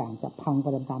สิ่งทุกอย่างจะพังไป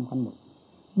ตามกันหมด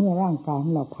เมื่อร่างกายขอ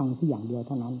งเราพังที่อย่างเดียวเ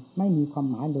ท่านั้นไม่มีความ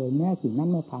หมายเลยแม้สิ่งนั้น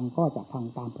ไม่พังก็จะพัง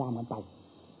ตามกันไป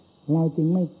เราจึง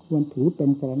ไม่ควรถือเป็น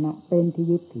สรณะเป็นที่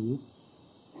ยึดถือ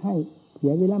ให้เสี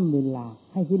ยเวลา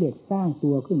ให้กิเลสสร้าง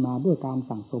ตัวขึ้นมาด้วยการ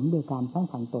สั่งสมด้วยการสร้าง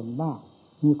ขันตนว่า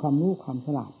มีความรู้ความฉ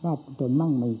ลาดว่าตนมั่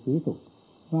งมีสีสุข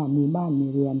ว่ามีบ้านมี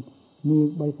เรือนมี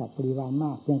บริษัทบริวารม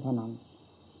ากเพียงเท่านั้น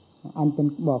อันเป็น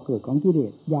บ่อเกิดของกิเล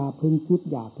สอย่าพึงคิด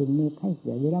อย่าพึงนึกให้เสี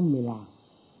ยเวลา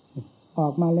ออ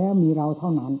กมาแล้วมีเราเท่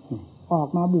านั้นออก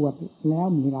มาบวชแล้ว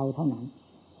มีเราเท่านั้น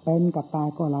เป็นกับตาย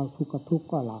ก็เราทุกข์กับทุกข์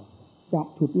ก็เราจะ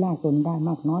ฉุดลากตนได้ม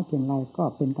ากน้อยเพียงไรก็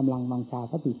เป็นกำลังวังชา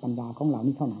สติปัญญาของเรา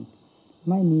นี้เท่านั้น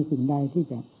ไม่มีสิ่งใดที่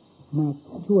จะมา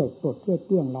ช่วยปลดช่วยเป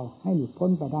ลื้องเราให้หลุดพ้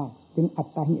นไปได้จึงอัต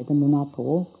ตาหิอัตโนนาโถ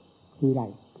คือไร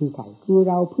คือไข่คือ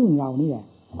เราพึ่งเรานี่แหละ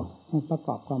ประก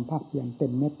อบความภาคเพียรเต็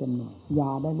มเม็ดเต็มหน่วยยา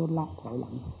ได้ลดละถอยหลั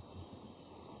ง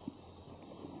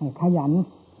ขยัน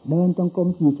เดินจงกรม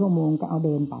กี่ชั่วโมงก็เอาเ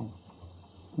ดินไป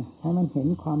ให้มันเห็น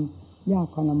ความยาก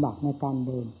ความลำบากในการเ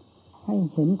ดินให้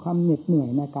เห็นความเหน็ดเหนื่อย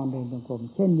ในการเดินจงกรม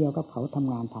เช่นเดียวกับเขาท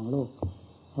ำงานทางโลก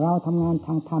เราทำงานท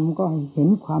างธรรมก็เห็น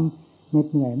ความเหน็ด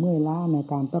เหนื่อยเมื่อยล้าใน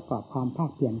การประกอบความภา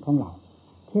คเพียรของเรา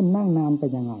เช่นนั่งนานเป็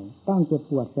นยังไงต้องเจ็บ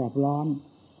ปวดแสบร้อน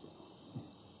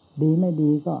ดีไม่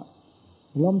ดีก็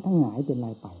ล้มทั้งหงายเป็นไร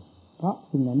ไปเพราะ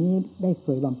สิ่งเหล่านี้ได้เค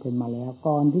ยบำเพ็ญมาแล้ว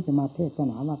ก่อนที่จะมาเทศ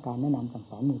นาว่าการแนะนำสั่ง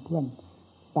สอนหมู่เพื่อน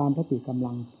ตามสติกำ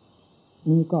ลัง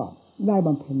นี้ก็ได้บ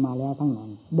ำเพ็ญมาแล้วทั้งนั้น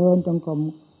เดินจงกรม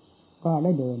ก็ไ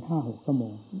ด้เดิน 5-6 ชั่วโม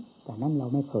งจากนั้นเรา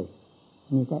ไม่เคย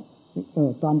นี่ก็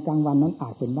ตอนกลางวันนั้นอา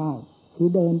จเป็นได้คือ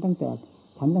เดินตั้งแต่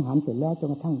ฉันอาหารเสร็จแล้วจน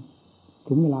กระทั่ง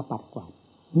ถึงเวลาปัดกวาด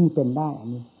นี่เป็นได้อัน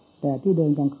นี้แต่ที่เดิ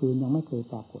นกลางคืนยังไม่เคย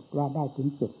ปรากฏว่าได้ถึง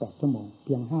 7-8 ชั่วโมงเ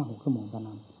พียง 5-6 ชั่วโมงเท่า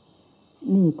นั้น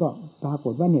นี่ก็ปราก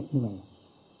ฏว่าเหน็ดเหนื่อย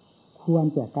ควร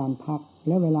แก่การพักแ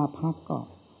ละเวลาพักก็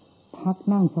พัก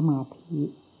นั่งสมาธิ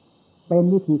เป็น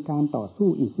วิธีการต่อสู้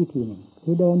อีกวิธีหนึ่ง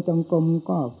คือเดินจงกรม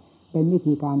ก็เป็นวิ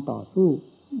ธีการต่อสู้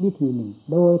วิธีหนึ่ง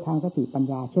โดยทางสติปัญ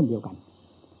ญาเช่นเดียวกัน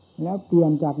แล้วเปลี่ย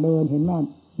นจากเดินเห็นว่า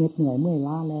เหน็ดเหนื่อยเมื่อย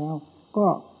ล้าแล้วก็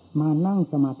มานั่ง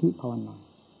สมาธิภาวนา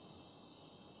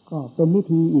ก็เป็น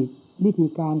วิธี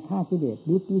การฆ่ากิเลสห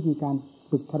รือวิธีการ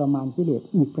ฝึกทรมานกิเลส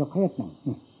อีกประเภทหนึ่ง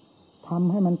ท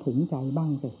ำให้มันถึงใจบ้า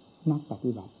งเลยนักป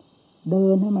ฏิบัติเดิ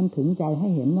นให้มันถึงใจให้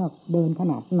เห็นว่าเดินข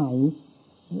นาดไหน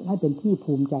ให้เป็นที่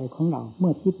ภูมิใจของเราเมื่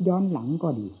อคิดย้อนหลังก็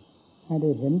ดีให้ไ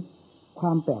ด้เห็นคว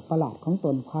ามแปลกประหลาดของต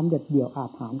นความเด็ดเดี่ยวอา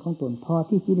ถรรพ์ของตนพอ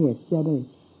ที่กิเลสจะได้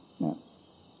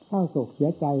เศร้าโศกเสีย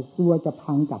ใจกลัวจะ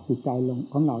พังจากจิตใจลง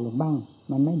ของเราลงบ้าง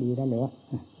มันไม่ดีแล้วเหรอ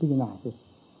พิจารณาสิ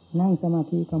นั่งสมา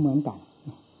ธิก็เหมือนกัน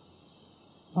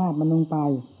วาดมันลงไป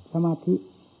สมาธิ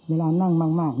เวลานั่ง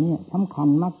มากๆเนี่ยสำคัญ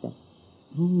มักจะ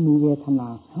มีเวทนา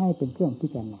ให้เป็นเครื่องพิ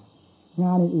จารณาง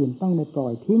านอื่นๆต้องได้ปล่อ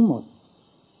ยทิ้งหมด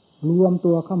รวม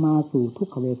ตัวเข้ามาสู่ทุก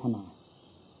ขเวทนา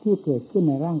ที่เกิดขึ้น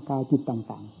ในร่างกายจุด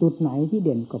ต่างๆจุดไหนที่เ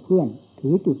ด่นกว่าเพื่อนถื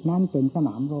อจุดนั้นเป็นสน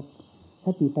ามรบส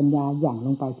ติปัญญาอย่างล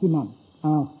งไปที่นั่น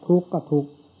อ้าวทุกข์ก็ทุกข์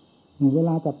เวล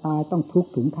าจะตายต้องทุกข์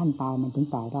ถึงขั้นตายมันถึง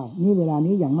ตายได้นี่เวลา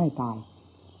นี้ยังไม่ตาย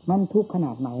มันทุกข์ขน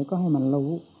าดไหนก็ให้มันรู้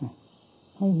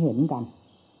ให้เห็นกัน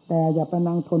แต่อย่าไป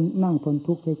นั่งทน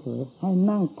ทุกข์เฉยๆให้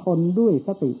นั่งทนด้วยส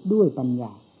ติด้วยปัญญ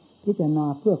าพิจารณา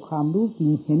เพื่อความรู้จริ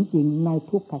งเห็นจริงใน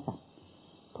ทุกขสัจ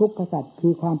ทุกขสัจคื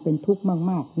อความเป็นทุกข์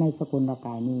มากๆในสกุลก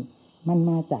ายนี้มัน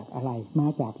มาจากอะไรมา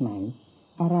จากไหน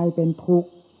อะไรเป็นทุกข์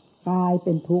กายเ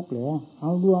ป็นทุกข์หรือเอ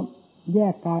ารวมแย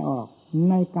กกายออก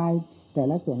ในกายแต่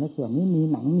ละส่วนนี้มี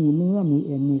หนังมีเนื้อมีเ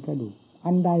อ็นมีกระดูก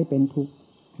อันใดเป็นทุกข์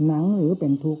หนังหรือเป็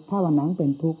นทุกข์ถ้าว่าหนังเป็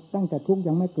นทุกข์ตั้งแต่ทุกข์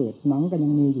ยังไม่เกิดหนังก็ยั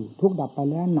งมีอยู่ทุกข์ดับไป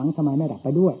แล้วหนังทำไมไม่ดับไป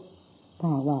ด้วยถ้า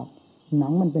ว่าหนั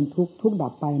งมันเป็นทุกข์ทุกข์ดั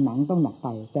บไปหนังต้องดับไป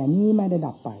แต่นี้ไม่ได้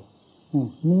ดับไป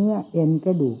เนื้อเอ็นก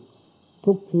ระดูก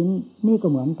ทุกชิ้นนี่ก็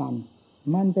เหมือนกัน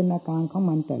มันเป็นอาการของ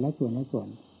มันแต่ละส่วน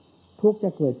ทุกข์จะ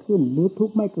เกิดขึ้นหรือทุก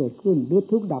ข์ไม่เกิดขึ้นหรือ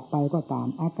ทุกข์ดับไปก็ตาม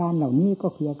อาการเหล่านี้ก็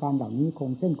คืออาการเหล่านี้ค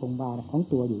งเส้นคงวาของ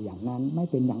ตัวอยู่อย่างนั้นไม่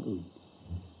เป็นอย่างอื่น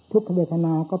ทุกขเวทน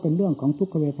าก็เป็นเรื่องของทุก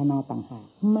ขเวทนาต่างหาก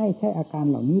ไม่ใช่อาการ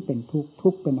เหล่านี้เป็นทุ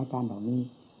กข์เป็นอาการเหล่านี้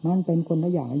มันเป็นคนล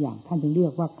ะอย่างท่านจึงเรีย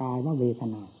กว่ากายว่าเวท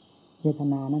นาเวท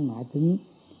นานั้นหมายถึง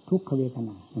ทุกขเวทน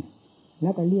าแล้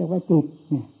วก็เรียกว่าจิต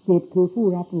เนี่ยจิตคือผู้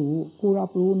รับ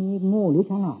รู้นี้โง่หรือ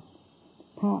ฉลาด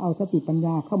ถ้าเอาสติปัญญ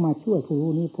าเข้ามาช่วยผู้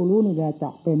รู้นี่จะ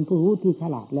เป็นผู้รู้ที่ฉ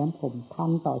ลาดแหลมคมทั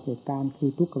นต่อเหตุการณ์คื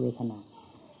อทุกขเวทนา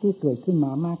ที่เกิดขึ้นม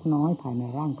ามากน้อยภายใน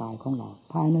ร่างกายของเรา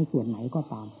ภายในส่วนไหนก็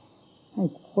ตามให้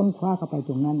ค้นคว้าเข้าไปต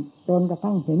รงนั้นจนกระ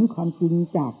ทั่งเห็นความจริง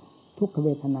จากทุกขเว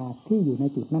ทนาที่อยู่ใน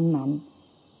จุดนั้น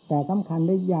ๆแต่สำคัญไ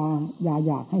ด้อย่า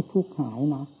อยากให้ทุกข์หาย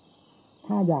นะ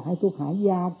ถ้าอยากให้ทุกข์หาย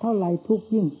อยากเท่าไรทุกข์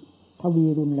ยิ่งทวี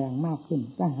รุนแรงมากขึ้น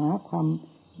จะหาความ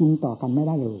จริงต่อกันไม่ไ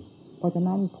ด้เลยเพราะฉะ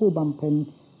นั้นผู้บำเพ็ญ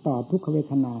ต่อทุกขเว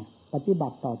ทนาปฏิบั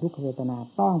ติต่อทุกขเวทนา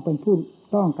ต้องเป็นผู้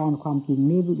ต้องการความจริง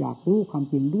นี้อยากรู้ความ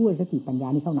จริงด้วยสติปัญญา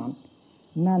นี้เท่านั้น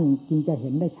นั่นจึงจะเห็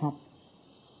นได้ชัด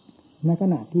ในข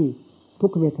ณะที่ทุ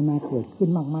กขเวทนาเกิดขึ้น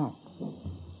มาก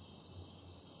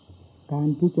ๆการ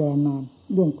พิจารณา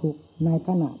เรื่องทุกข์ในข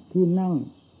ณะที่นั่ง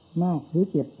มากหรือ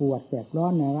เจ็บปวดแสบร้อ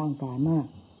นในร่างกายมาก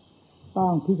ต้อ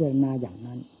งพิจารณาอย่าง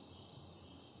นั้น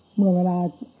เมื่อเวลา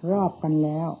รอบกันแ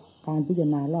ล้วการพิจาร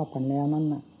ณารอบกันแล้วนั้น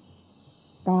น่ะ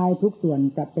กายทุกส่วน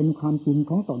จะเป็นความจริง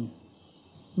ของตน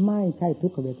ไม่ใช่ทุ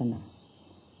กขเวทนา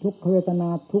ทุกขเวทนา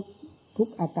ทุก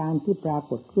อาการที่ปรา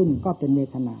กฏขึ้นก็เป็นเว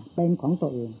ทนาเป็นของตั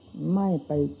วเองไม่ไ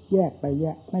ปแยก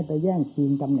ไม่ไปแย่งชิง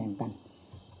ตำแหน่งกัน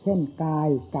เช่นกาย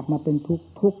กลับมาเป็นทุก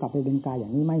ข์กลับไปเป็นกายอย่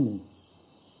างนี้ไม่มี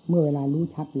เมื่อเวลารู้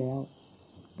ชัดแล้ว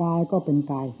กายก็เป็น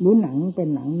กายหรือหนังเป็น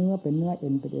หนังเนื้อเป็นเนื้อเอ็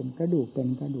นเป็นเอ็นกระดูกเป็น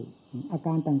กระดูกอาก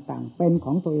ารต่างๆเป็นข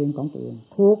องตัวเอง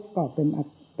ทุกข์ก็เ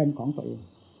ป็นของตัวเอง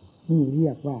นี่เรี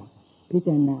ยกว่าพิจ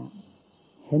ารณา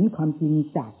เห็นความจริง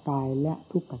จากกายและ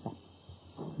ทุกขสัจ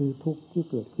คือทุกข์ที่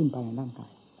เกิดขึ้นภายในร่างกา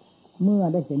ยเมื่อ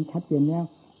ได้เห็นชัดเจนแล้ว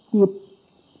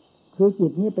จิ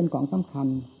ตนี้เป็นของสำคัญ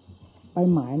ไป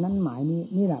หมายนั้นหมายนี้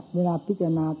นี่แหละเวลาพิจาร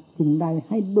ณาสิ่งใดใ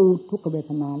ห้ดูทุกขเว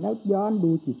ทนาแล้วย้อน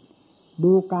ดูจิต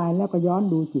ดูกายแล้วก็ย้อน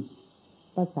ดูจิต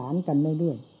ประสานกันเ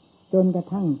รื่อยๆจนกระ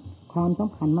ทั่งความส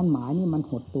ำคัญมั่นหมายนี่มัน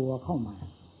หดตัวเข้ามา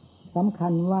สำคั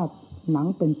ญว่าหนัง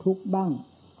เป็นทุกข์บ้าง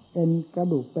เป็นกระ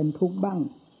ดูกเป็นทุกข์บ้าง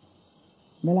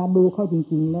เวลาดูเข้าจ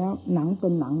ริงๆแล้วหนังเป็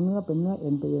นหนังเนื้อเป็นเนื้อเอ็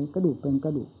นเป็นเอ็นกระดูกเป็นกร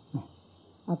ะดูก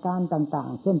อาการต่าง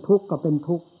ๆเช่นทุกข์ก็เป็น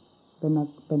ทุกข์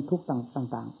เป็นทุกข์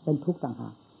ต่างๆเป็นทุกข์ต่างหา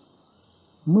ก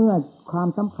เมื่อความ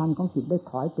สำคัญของจิตได้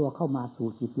ถอยตัวเข้ามาสู่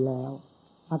จิตแล้ว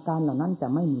อาการเหล่านั้นจะ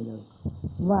ไม่มีเลย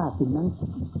ว่าสิ่งนั้น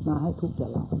มาให้ทุกข์แก่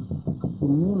เราสิ่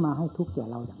งนี้มาให้ทุกข์แก่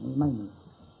เราอย่างนี้ไม่มี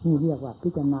นี่เรียกว่าพิ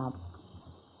จารณา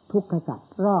ทุกขสัจ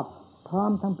รอบพร้อ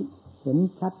มทั้งเห็น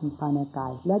ชัดภายในกา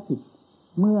ยและจิต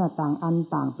เมื่อต่างอัน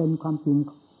ต่างเป็นความจริง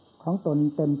ของตน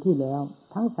เต็มที่แล้ว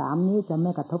ทั้งสามนี้จะไ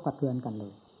ม่กระทบกระเทือนกันเล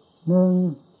ยหนึ่ง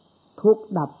ทุกข์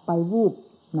ดับไปวูบ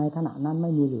ในขณะนั้นไ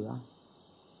ม่มีเหลือ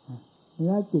แ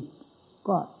ล้วจิต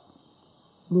ก็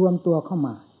รวมตัวเข้าม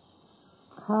า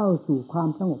เข้าสู่ความ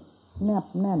สงบแนบ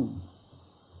แน่น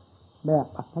แบบ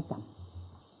อัศจรรย์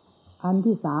อัน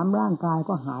ที่สามร่างกาย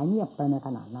ก็หายเงียบไปในข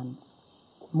ณะนั้น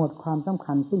หมดความสำ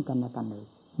คัญซึ่งกันและกันเลย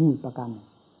นี่ประก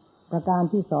าร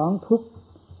ที่สองทุกข์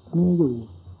มีอยู่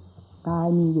กาย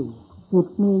มีอยู่จิต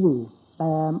มีอยู่แ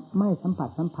ต่ไม่สัมผัส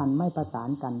สัมพันธ์ไม่ประสาน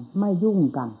กันไม่ยุ่ง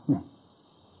กันเนี่ย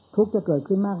ทุกข์จะเกิด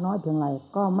ขึ้นมากน้อยเพียงไร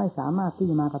ก็ไม่สามารถที่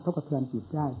จะมากระทบกระเทือนจิต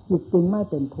ได้จิตจึงไม่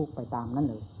เป็นทุกข์ไปตามนั้น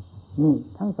เลยนี่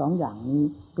ทั้งสองอย่างนี้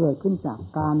เกิดขึ้นจาก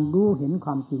การรู้เห็นค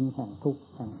วามจริงแห่งทุกข์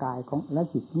แห่งกายของและ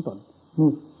จิตของตน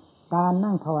นี่การ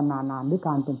นั่งภาวนานานหรือก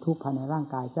ารเป็นทุกข์ภายในร่าง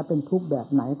กายจะเป็นทุกข์แบบ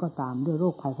ไหนก็ตามด้วยโร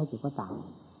คภัยไข้เจ็บก็ตาม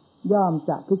ย่อม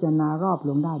จะพิจารณารอบ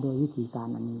ลงได้โดยวิธีการ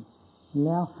อันนี้แ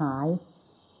ล้วหาย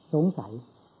สงสัย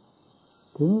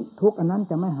ถึงทุกข์อันนั้น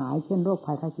จะไม่หายเช่นโรค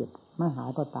ภัยไข้เจ็บไม่หาย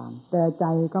ก็ตามแต่ใจ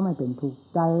ก็ไม่เป็นทุกข์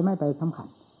ใจไม่ไปสำคัญ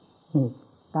นี่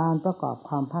การประกอบค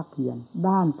วามภาคเพียร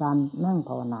ด้านการนั่งภ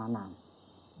าวนานาน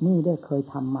นี่ได้เคย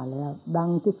ทำมาแล้วดัง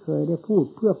ที่เคยได้พูด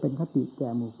เพื่อเป็นคติแก่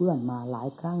หมู่เพื่อนมาหลาย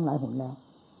ครั้งหลายหนแล้ว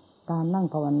การนั่ง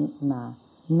ภาวนา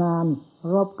นาน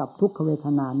รบกับทุกขเวท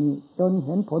นานี้จนเ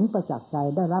ห็นผลประจักษ์ใจ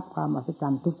ได้รับความอัศจร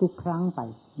รย์ทุกๆครั้งไป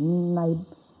ใน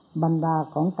บรรดา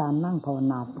ของการนั่งภาว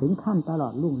นาถึงขั้นตลอ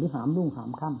ดรุ่งหรือหามรุ่งหา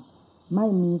มค่ำไม่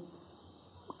มี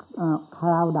คร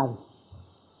าวใด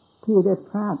ที่ได้พ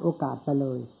ลาดโอกาสไปเล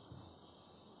ย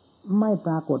ไม่ป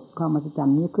รากฏความอัศจรร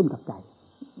ย์นี้ขึ้นกับใจ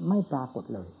ไม่ปรากฏ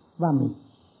เลยว่ามี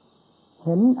เ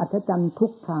ห็นอัศจรรย์ทุ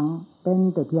กครั้งเป็น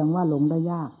แต่เพียงว่าลงได้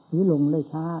ยากหรือลงได้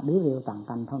ช้าหรือเร็วต่าง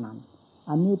กันเท่านั้น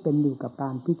อันนี้เป็นอยู่กับกา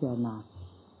รพิจารณา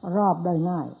รอบได้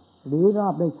ง่ายหรือรอ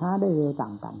บได้ช้าได้เร็วต่า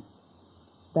งกัน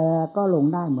แต่ก็ลง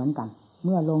ได้เหมือนกันเ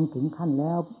มื่อลงถึงขั้นแ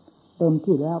ล้วเต็ม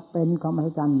ที่แล้วเป็นความอัศ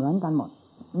จรรย์เหมือนกันหมด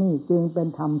นี่จึงเป็น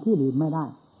ธรรมที่ลืมไม่ได้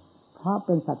เพราะเ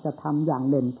ป็นสัจธรรมอย่าง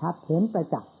เด่นชัดเห็นประ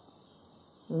จักษ์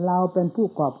เราเป็นผู้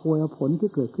กอบโกยผลที่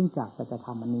เกิดขึ้นจากสัจธร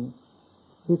รมอันนี้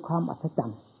คือความอัศจร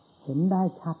รย์เห็นได้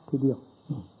ชัดทีเดียว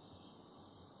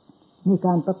นี่ก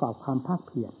ารประกอบความภาคเ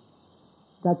พียร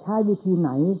จะใช้วิธีไห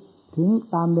นถึง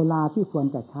ตามเวลาที่ควร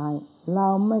จะใช้เรา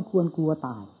ไม่ควรกลัวต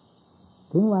าย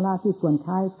ถึงเวลาที่ควรใ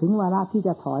ช้ถึงเวลาที่จ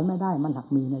ะถอยไม่ได้มันหัก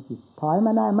มีในจิตถอยไ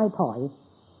ม่ได้ไม่ถอย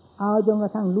เอาจนกร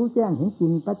ะทั่งรู้แจ้งเห็นจริ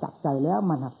งประจักษ์ใจแล้ว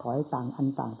มันหักถอยต่างอัน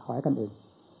ต่างถอยกันเอง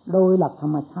โดยหลักธร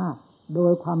รมชาติโด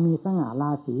ยความมีสง่าร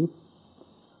าศี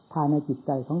ภายในจิตใ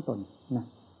จของตนนะ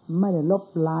ไม่ได้ลบ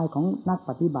ลายของนัก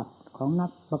ปฏิบัติของนัก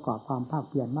ประกอบความภาค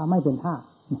เพียรว่าไม่เป็นท่า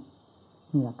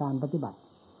นี่การปฏิบัติ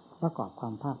ประกอบควา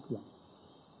มภาคเพียร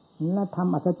และธรรม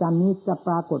อัศจรรย์นี้จะป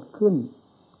รากฏขึ้น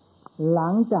หลั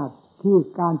งจากที่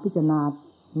การพิจารณา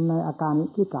ในอาการ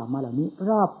ที่กล่าวมาเหล่านี้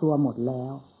รอบตัวหมดแล้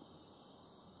ว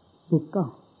จิตก็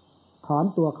ถอน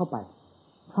ตัวเข้าไป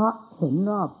เพราะเห็น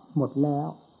รอบหมดแล้ว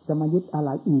จะมายึดอะไร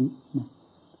อีก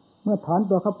เมื่อถอน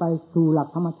ตัวเข้าไปสู่หลัก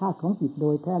ธรรมชาติของจิตโด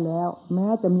ยแท้แล้วแม้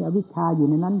จะมีอวิชชาอยู่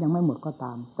ในนั้นยังไม่หมดก็ต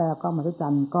ามแต่ความอัศจร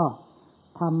รย์ก็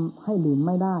ทำให้ลืมไ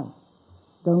ม่ได้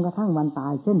จนกระทั่งวันตา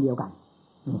ยเช่นเดียวกัน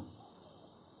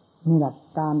นี่แหละ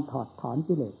การถอดถอน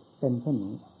กิเลสเป็นเช่น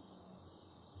นี้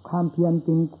ความเพียร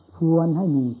จึงควรให้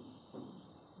มี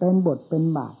เป็นบทเป็น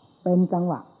บาทเป็นจัง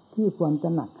หวะที่ควรจะ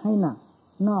หนักให้หนัก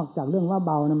นอกจากเรื่องว่าเ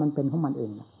บานะมันเป็นของมันเอ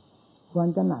งนะควร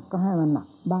จะหนักก็ให้มันหนัก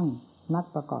บ้างนัก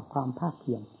ประกอบความภาคเ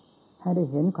พียรให้ได้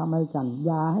เห็นความอัศจรรย์อ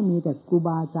ย่าให้มีแต่ครูบ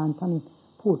าอาจารย์ท่าน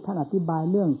พูดท่านอธิบาย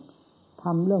เรื่องท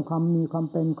ำเรื่องความมีความ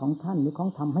เป็นของท่านหรือของ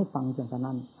ธรรมให้ฟังอย่าง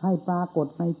นั้นให้ปรากฏ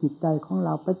ในจิตใจของเร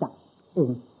าประจักษ์เอ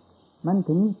งมัน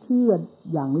ถึงเชื่อ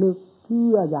อย่างลึกเชื่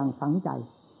ออย่างฝังใจ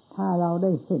ถ้าเราไ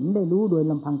ด้เห็นได้รู้โดย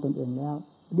ลำพังตนเองแล้ว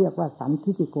เรียกว่าสัน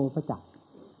ทิฏฐิโกประจักษ์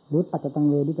หรือปัจจตัง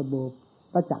เวริตโบ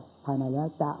ประจักษ์ภายในแล้ว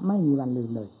จะไม่มีวันลืม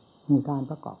เลยมีการ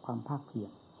ประกอบความภาคเพีย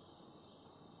ร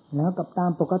แล้วกับตา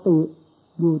มปกติ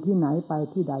อยู่ที่ไหนไป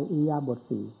ที่ใดอิริยาบถ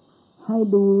สี่ให้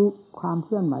ดูความเค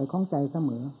ลื่อนไหวของใจเสม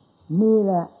อนี่แ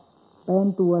หละเป็น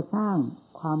ตัวสร้าง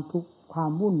ความทุกข์ควา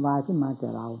มวุ่นวายขึ้นมาแก่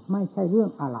เราไม่ใช่เรื่อง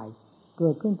อะไรเกิ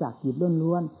ดขึ้นจากจิต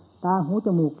ล้วนๆตาหูจ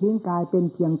มูกลิ้นกายเป็น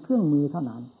เพียงเครื่องมือเท่า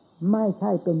นั้นไม่ใ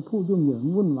ช่เป็นผู้ยุ่งเหยิง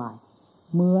วุ่นวาย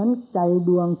เหมือนใจด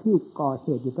วงที่ก่อเห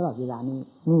ตุอยู่ตลอดเวลานี้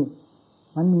นี่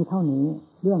มันมีเท่านี้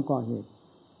เรื่องก่อเหตุ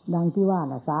ดังที่ว่า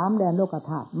น่ะสามแดนโลก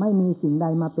ธาตุไม่มีสิ่งใด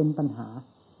มาเป็นปัญหา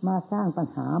มาสร้างปัญ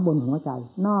หาบนหัวใจ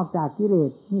นอกจากกิเล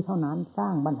สนี่เท่านั้นสร้า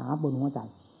งปัญหาบนหัวใจ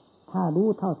ถ้ารู้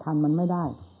เท่าทันมันไม่ได้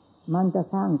มันจะ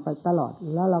สร้างไปตลอด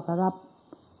แล้วเราก็รับ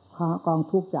กอง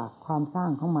ทุกข์จากความสร้าง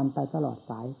ของมันไปตลอด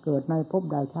สายเกิดในภพ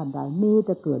ใดชาติใดมีแ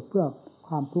ต่เกิดเพื่อค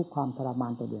วามทุกข์ความทรมา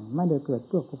นตัวเองไม่ได้เกิดเ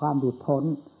พื่อความหลุดพ้น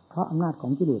เพราะอำนาจขอ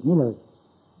งกิเลสนี่เลย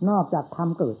นอกจากท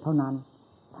ำเกิดเท่านั้น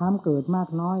ทำเกิดมาก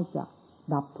น้อยจะ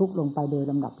ดับทุกข์ลงไปโดย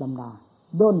ลำดับลำดา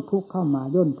ย่นทุกข์เข้ามา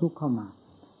ย่นทุกข์เข้ามา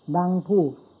ดังผู้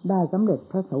ได้สำเร็จ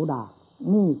พระโสดา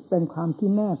นี่เป็นความที่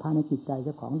แน่ภายในจิตใจเ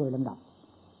จ้าของโดยลำดับ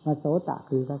โสตะ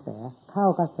คือกระแสเข้า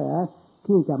กระแส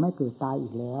ที่จะไม่เกิดตายอี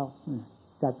กแล้ว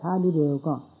จะช้าหรือเร็ว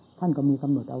ก็ท่านก็มีก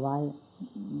ำหนดเอาไว้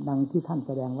ดังที่ท่านแ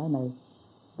สดงไว้ใน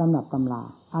ตำรับตำรา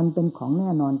อันเป็นของแน่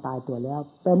นอนตายตัวแล้ว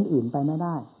เป็นอื่นไปไม่ไ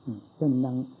ด้เช่นอย่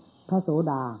างพระโส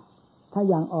ดาถ้า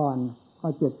อย่างอ่อนก็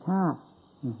7 ชาติ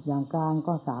อย่างกลาง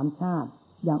ก็3 ชาติ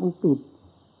อย่างอุปิต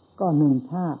ก็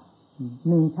1 ชาติ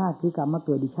1 ชาติคือกลับมาเ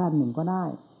กิดอีกชาติหนึ่งก็ได้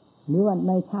หรือว่าใ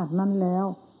นชาตินั้นแล้ว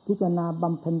พิจารณาบ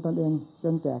ำเพ็ญตนเองจ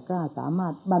นแก่กล้าสามา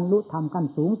รถบรรลุธรรมขั้น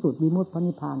สูงสุดวิมุตติพระ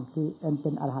นิพพานคือเป็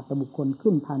นอรหัตบุคคล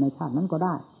ขึ้นภายในชาตินั้นก็ไ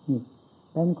ด้นี่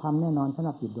เป็นความแน่นอนสำห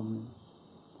รับจิตดวงนี้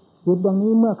จิตดวง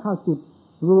นี้เมื่อเข้าจุด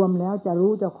รวมแล้วจะ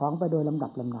รู้เจ้าของไปโดยลำดั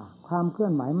บลำดาความเคลื่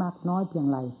อนไหวมากน้อยเพียง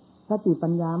ไรสติปั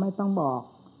ญญาไม่ต้องบอก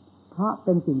เพราะเ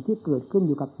ป็นสิ่งที่เกิดขึ้นอ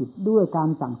ยู่กับจิตด้วยการ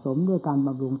สั่งสมด้วยการบ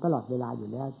ำรุงตลอดเวลาอยู่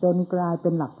แล้วจนกลายเป็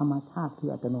นหลักธรรมชาติคือ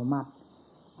อัตโนมัติ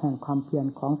แห่งความเพียร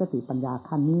ของสติปัญญา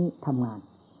ขั้นนี้ทำงาน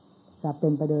จะเป็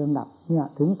นไปโดยลำดับเนี่ย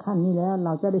ถึงขั้นนี้แล้วเร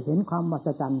าจะได้เห็นความมหัศ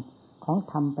จรรย์ของ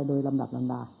ธรรมไปโดยลำดับล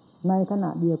ำดาในขณะ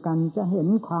เดียวกันจะเห็น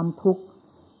ความทุกข์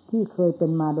ที่เคยเป็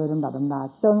นมาโดยลำดับลำดา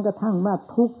จนกระทั่งว่า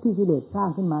ทุกข์ที่กิเลสสร้าง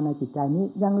ขึ้นมาในจิตใจนี้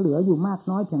ยังเหลืออยู่มาก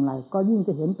น้อยเพียงไรก็ยิ่งจ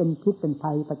ะเห็นเป็นพิษเป็น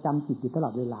ภัยประจำจิตอยู่ตลอ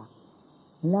ดเวลา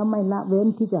แล้วไม่ละเว้น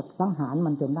ที่จะสังหารมั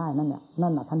นจนได้นั่นแหละ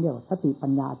ท่านเรียกว่าสติปั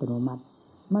ญญาอัตโนมัติ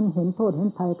มันเห็นโทษเห็น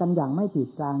ภัยกันอย่างไม่จืด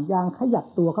จางอย่างขยับ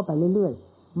ตัวเข้าไปเรื่อย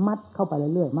ๆมัดเข้าไป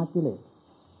เรื่อยๆมัดกิเลส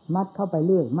มัดเข้าไปเ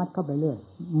รื่อยมัดเข้าไปเรื่อย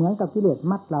เหมือนกับกิเลส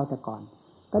มัดเราแต่ก่อน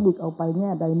กระดิกเอาไปแ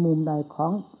ง่ใดมุมใดขอ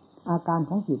งอาการ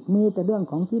ของจิตมีแต่เรื่อง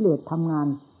ของกิเลสทำงาน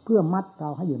เพื่อมัดเรา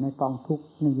ให้อยู่ในกองทุกข์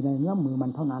อยู่ในเงื้อมมือมั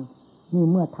นเท่านั้นนี่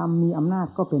เมื่อทำมีอำนาจ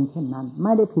ก็เป็นเช่นนั้นไ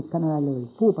ม่ได้ผิดกันอะไรเลย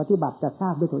ผู้ปฏิบัติจะทรา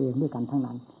บด้วยตัวเองด้วยกันทั้ง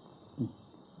นั้น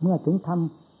เมื่อถึงท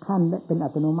ำขั้นเป็นอั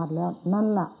ตโนมัติแล้วนั่น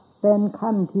ล่ะเป็น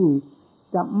ขั้นที่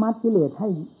จะมัดกิเลสให้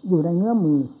อยู่ในเงื้อม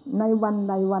มือในวัน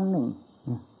ใดวันหนึ่ง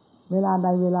เวลาใด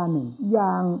เวลาหนึ่งอย่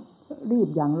างรีบ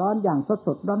อย่างร้อนอย่างส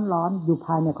ดร้อนอยู่ภ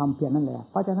ายในความเพียรนั่นแหละ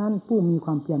เพราะฉะนั้นผู้มีคว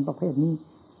ามเพียรประเภทนี้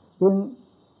จึง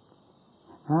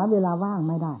หาเวลาว่าง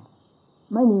ไม่ได้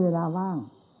ไม่มีเวลาว่าง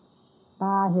ต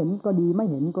าเห็นก็ดีไม่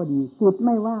เห็นก็ดีจิตไ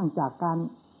ม่ว่างจากการ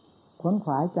ขวนข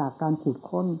วายจากการขุด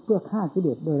ค้นเพื่อฆ่ากิเล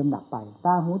สโดยลำดับไปต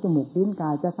าหูจมูกลิ้นกา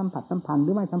ยจะสัมผัสสัมพันธ์ห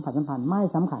รือไม่สัมผัสสัมพันธ์ไม่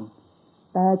สำคัญ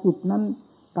แต่จิตนั้น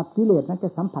กับกิเลสนั้นจะ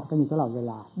สัมผัสกันอยู่ตลอดเว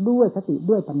ลาด้วยสติ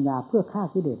ด้วยปัญญาเพื่อฆ่า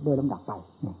กิเลสโดยลำดับไป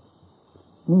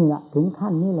นี่แหละถึง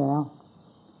ขั้นนี้แล้ว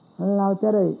เราจะ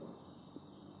ได้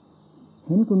เ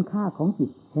ห็นคุณค่าของจิต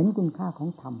เห็นคุณค่าของ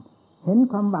ธรรมเห็น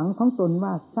ความหวังของตน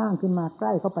ว่าสร้างขึ้นมาใก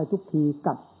ล้เข้าไปทุกที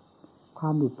กับควา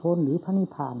มหลุดพ้นหรือพระนิพ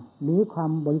พานหรือควา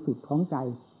มบริสุทธิ์ของใจ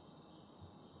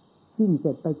สิ้นเส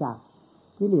ร็จไปจาก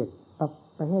กิเลส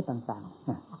ประเภทต่าง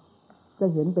ๆจะ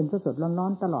เห็นเป็นสดๆร้อ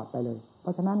นๆตลอดไปเลยเพร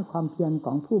าะฉะนั้นความเพียรข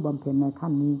องผู้บำเพ็ญในขั้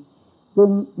นนี้จึง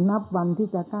นับวันที่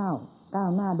จะก้าว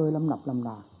หน้าโดยลำดับลำด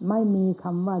าไม่มีค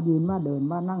ำว่ายืนว่าเดิน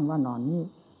ว่านั่งว่านอนนี้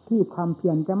ที่ความเพี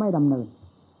ยรจะไม่ดำเนิน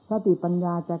สติปัญญ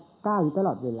าจะก้าวอยู่ตล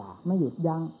อดเวลาไม่หยุด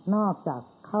ยั้งนอกจาก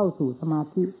เข้าสู่สมา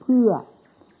ธิเพื่อ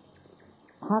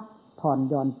พักผ่อน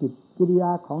หย่อนจิตกิริย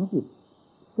าของจิต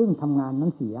ซึ่งทำงานนั้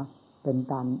นเสียเป็น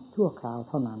การชั่วคราว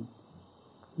เท่านั้น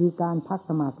คือการพัก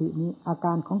สมาธินี้อาก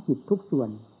ารของจิตทุกส่วน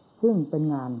ซึ่งเป็น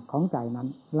งานของใจนั้น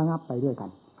ระงับไปด้วยกัน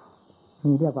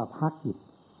นี่เรียกว่าพักจิต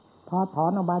พอถอ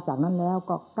นออกมาจากนั้นแล้ว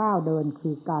ก็ก้าวเดินคื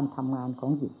อการทำงานขอ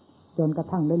งจิตจนกระ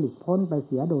ทั่งได้หลุดพ้นไปเ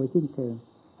สียโดยสิ้นเชิง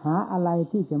หาอะไร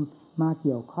ที่จะมาเ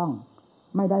กี่ยวข้อง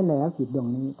ไม่ได้แล้วจิตดวง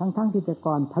นี้ทั้งที่แต่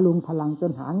ก่อนพลุงพลังจ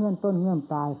นหาเงื่อนต้นเงื่อน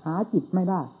ปลายหาจิตไม่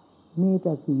ได้มีแ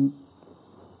ต่สิ่ง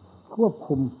ควบ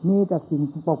คุมมีแต่สิ่ง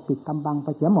ปกปิดกำบังไป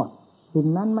เสียหมดสิ่ง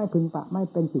นั้นไม่เ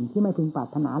ป็นสิ่งที่ไม่พึงปรา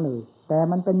รถนาเลยแต่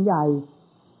มันเป็นใหญ่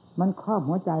มันครอบ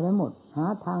หัวใจไว้หมดหา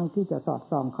ทางที่จะสอด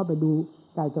ส่องเข้าไปดู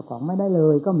ใจเจ้าของไม่ได้เล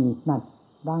ยก็มีนั่น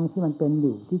ดังที่มันเป็นอ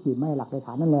ยู่ที่จิตไม่หลักในฐ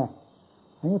านนั่นแหละ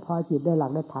อันนี้พอจิตได้หลั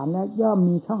กได้ฐานแล้วย่อม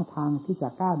มีช่องทางที่จะ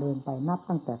ก้าวเดินไปนับ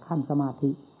ตั้งแต่ขั้นสมาธิ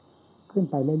ขึ้น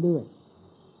ไปเรื่อย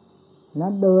ๆแล้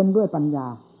วเดินด้วยปัญญา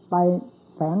ไป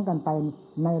แฝงกันไป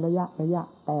ในระยะ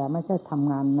แต่ไม่ใช่ท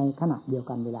ำงานในขณะเดียว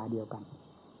กันเวลาเดียวกัน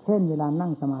เช่นเวลานั่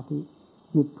งสมาธิ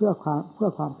จิตเพื่อ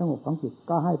ความสงบของจิต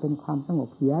ก็ให้เป็นความสงบ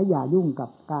เสียอย่ายุ่งกับ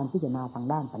การพิจารณาทาง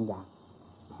ด้านปัญญา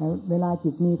เวลาจิ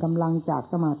ตมีกำลังจาก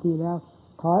สมาธิแล้ว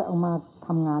ถอยออกมาท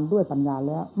ำงานด้วยปัญญา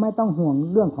แล้วไม่ต้องห่วง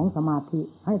เรื่องของสมาธิ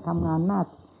ให้ทำงาน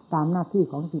ตามหน้าที่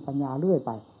ของสติปัญญาเรื่อยไ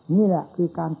ปนี่แหละคือ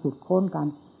การขุดค้นการ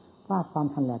ฟาดฟัน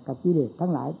ทันแหลกกับกิเลสทั้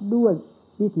งหลายด้วย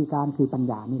วิธีการคือปัญ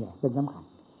ญานี่แหละเป็นสำคัญ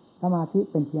สมาธิ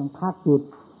เป็นเพียงภาคจิต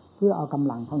เพื่อเอาก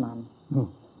ำลังเท่านั้น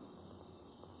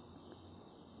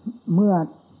เมื่อ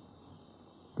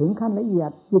ถึงขั้นละเอีย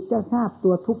ดจิตจะทราบตั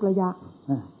วทุกระยะ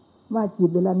ว่าจิต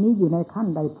เวลานี้อยู่ในขั้น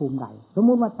ใดภูมิใดสม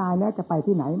มุติว่าตายแล้วจะไป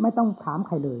ที่ไหนไม่ต้องถามใ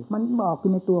ครเลยมันบอกอ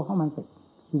ยู่ในตัวของมันเสร็จ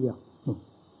ทีเดียว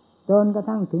จนกระ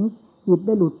ทั่งถึงจิตไ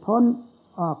ด้หลุดพ้น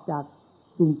ออกจาก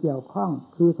สิ่งเกี่ยวข้อง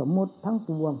คือสมมุติทั้งป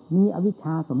วงมีอวิชช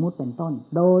าสมมุติเป็นต้น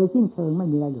โดยสิ้นเชิงไม่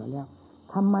มีอะไรเหลือแล้ว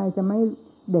ทำไมจะไม่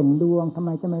เด่นดวงทำไม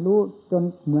จะไม่รู้จน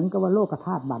เหมือนกับว่าโลกธ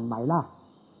าตุบั่นไหวล่ะ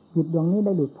จิตดวงนี้ไ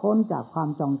ด้หลุดพ้นจากความ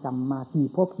จองจำมากี่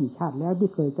ภพกี่ชาติแล้วที่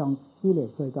เคยจองกิเลส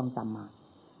เคยจองจำมา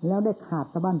แล้วได้ขาด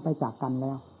สะบั้นไปจากกันแ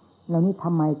ล้วนี้ท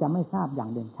ำไมจะไม่ทราบอย่าง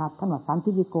เด่นชัดท่านว่าสัน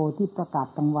ทิฏฐิโกที่ประกาศ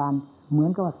กลางวานเหมือน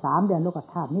กับว่า3แดนโลก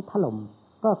ธาตุนี้ถล่ม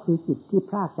ก็คือจิตที่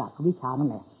พรากจากอวิชชานั่น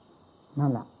แหละนั่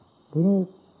นแหละทีนี้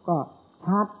ก็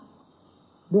ชัด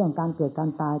เรื่องการเกิดการ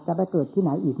ตายจะไปเกิดที่ไห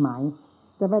นอีกไหม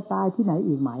จะไปตายที่ไหน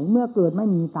อีกไหมเมื่อเกิดไม่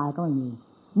มีตายก็ไม่มี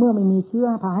เมื่อไม่มีเชื้อ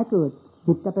พาให้เกิด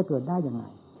จิตจะไปเกิดได้อย่างไร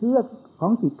เชื้อขอ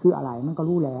งจิตคืออะไรมันก็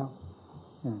รู้แล้ว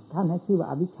ท่านให้ชื่อว่า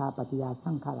อวิชชาปัจจยา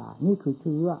สังขารานี่คือเ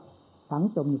ชื้อฝัง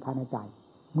จมอยู่ภายในใจ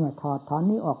เมื่อถอดถอน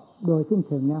นี้ออกโดยสิ้นเ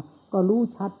ชิงแล้วก็รู้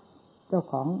ชัดเจ้า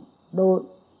ของโ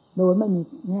ดยไม่มี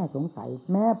แง่สงสัย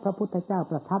แม้พระพุทธเจ้า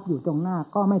ประทับอยู่ตรงหน้า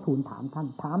ก็ไม่ทูลถามท่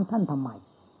านทำไม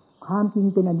ความจริง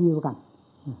เป็นอันเดียวกัน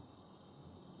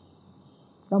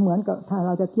ก็เหมือนกับถ้าเร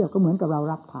าจะเทียบก็เหมือนกับเรา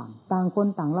รับทานต่างคน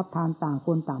ต่างรับทานต่างค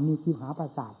นต่างมีชีวหาประ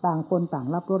สาทต่างคนต่าง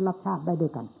รับรสรับชาติได้ด้ว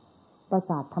ยกันประ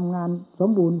สาททำงานสม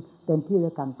บูรณ์เต็มที่ด้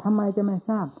วยกันทำไมจะไม่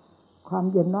ทราบความ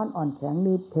เย็นร้อนอ่อนแข็งห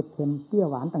รือเผ็ดเค็มเปรี้ยว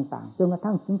หวานต่างๆจนกระ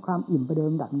ทั่งถึงความอิ่มไปเดิ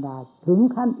มดับดาถึง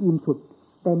ขั้นอิ่มสุด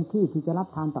เต็มที่ที่จะรับ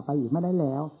ทานต่อไปอีกไม่ได้แ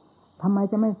ล้วทำไม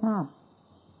จะไม่ทราบ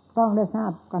ต้องได้ทรา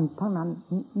บกันทั้งนั้น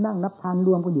นั่งรับทานร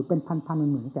วมกันอยู่เป็นพัน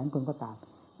ๆหมื่นแสนคนก็ตาม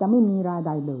จะไม่มีรายใ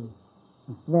ดเลย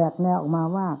แหวกแนวออกมา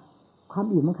ว่าความ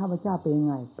อิ่มของข้าพเจ้าเป็นยัง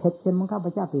ไงเผ็ดเค็มของข้าพ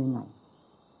เจ้าเป็นยังไง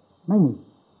ไม่มี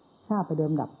ทราบไปเดิ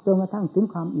มดับจนกระทั่งถึง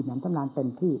ความอิ่มหนำสำราญเต็ม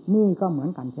ที่นี่ก็เหมือน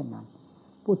กันเช่นนั้น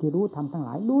ผู้ที่รู้ธรรมทั้งหล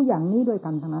ายรู้อย่างนี้ด้วยกั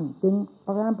นทั้งนั้นจึงเพร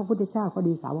าะฉะนั้นพระพุทธเจ้าก็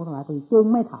ดีสาวกทั้งหลายก็ดีจึง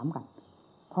ไม่ถามกัน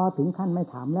พอถึงขั้นไม่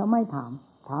ถามแล้วไม่ถาม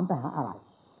ไปหาอะไร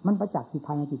มันประจักษ์อยู่ภ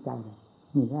ายในจิตใจเลย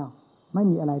นี่แล้วไม่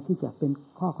มีอะไรที่จะเป็น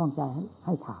ข้อข้องใจใ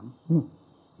ห้ถามนี่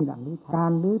ที่หลังนี้กา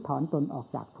รรื้อถอนตนออก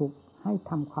จากทุกข์ให้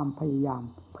ทำความพยายาม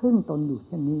พึ่งตนอยู่เ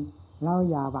ช่นนี้เรา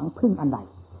อย่าหวังพึ่งอันใด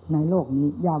ในโลกนี้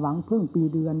อย่าหวังพึ่งปี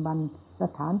เดือนวันส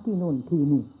ถานที่นู่นที่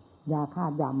นี่อย่าคา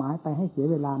ดอย่าหมายไปให้เสีย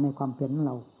เวลาในความเพียรของเ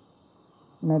รา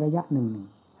ในระยะหนึ่ง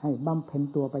ให้บำเพ็ญ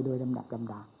ตัวไปโดยลำดับล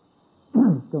ำดา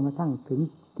จนกระทั่งถึง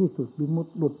ที่สุดวิมุต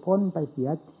ติหลุดพ้นไปเสีย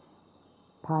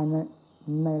ภาย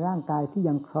ในร่างกายที่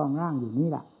ยังครองร่างอยู่นี่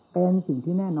แหละเป็นสิ่ง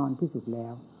ที่แน่นอนที่สุดแล้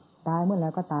วตายเมื่อแล้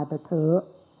วก็ตายไปเถอะ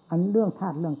อันเรื่องธา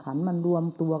ตุเรื่องขันธ์มันรวม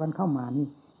ตัวกันเข้ามานี่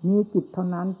มีจิตเท่า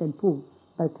นั้นเป็นผู้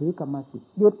ไปถือกรรมสิทธิ์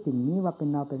ยึดสิ่งนี้ว่าเป็น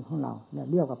เราเป็นของเราเนี่ย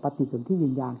เรียกว่าปฏิสนธิวิ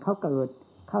ญญาณเขาเกิด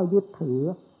เข้ายึดถือ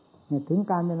เนี่ยถึง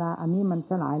การเวลาอันนี้มัน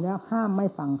สลายแล้วห้ามไม่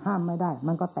ฟังห้ามไม่ได้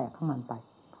มันก็แตกของมันไป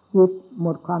จิตหม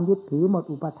ดความยึดถือหมด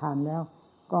อุปทานแล้ว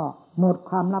ก็หมด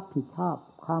ความรับผิดชอบ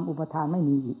ความอุปทานไม่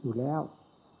มีอยู่แล้ว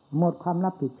หมดความ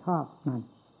รับผิดชอบนั่น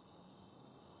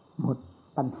หมด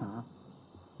ปัญหา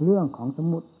เรื่องของสม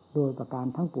มุติโดยประการ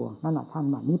ทั้งปวงนั่นแหละท่าน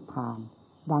ว่านิพพาน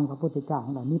ดังพระพุทธเจ้าข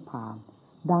องเรานิพพาน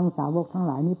ดังสาวกทั้งห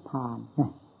ลายนิพพานเนี่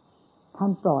ยท่า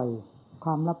นปล่อยคว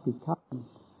ามรับผิดชอบ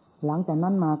หลังจาก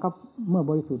นั้นมาก็เมื่อ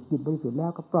บริสุทธิ์จิตบริสุทธิ์แล้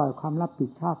วก็ปล่อยความรับผิด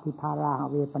ชอบคือพารา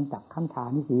เวปัญจขันธา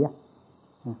นิเสีย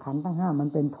ขันธ์ทั้ง5มัน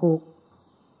เป็นทุกข์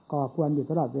ก่อควรอยู่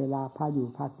ตลอดเวลาพาอยู่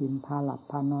พากินพาหลับ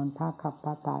พานอนพาขับพ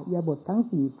าตายอิริยาบถทั้ง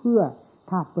4เพื่อ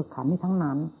ธาตุเพื่อขันธ์นี้ทั้ง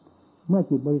นั้นเมื่อ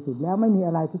จิตบริสุทธิ์แล้วไม่มีอ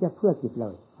ะไรที่จะเพื่อจิตเล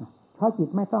ยเพราะจิต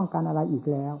ไม่ต้องการอะไรอีก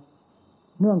แล้ว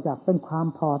เนื่องจากเป็นความ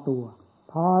พอตั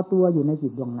วอยู่ในจิ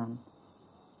ตดวงนั้น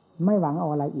ไม่หวังเอา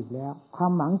อะไรอีกแล้วควา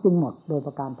มหวังจึงหมดโดยป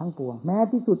ระการทั้งปวงแม้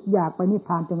ที่สุดอยากไปนิพพ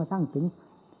านจนกระทั่งถึง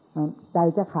ใจ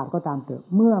จะขาดก็ตามเถอะ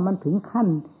เมื่อมันถึงขั้น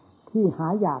ที่หา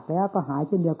ยอยากแล้วก็หายเ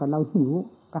ช่นเดียวกับเราหิว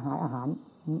ก็หายอาหาร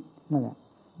นั่นแหละ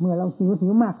เมื่อเราหิ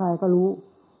วมากใครก็รู้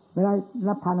เวลา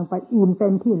รับทานลงไปอิ่มเต็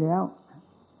มที่แล้ว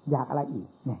อยากอะไรอีก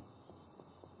เนี่ย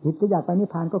จิตจะอยากไปนิพ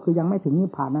พานก็คือยังไม่ถึงนิ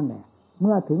พพานนั่นแหละเ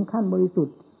มื่อถึงขั้นบริสุท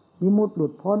ธิ์วิมุตติหลุ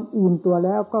ดพ้นอิ่มตัวแ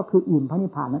ล้วก็คืออิ่มพระนิ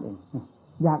พพานนั่นเอง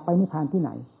อยากไปนิพพานที่ไห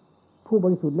นผู้บ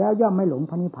ริสุทธิ์แล้วย่อมไม่หลง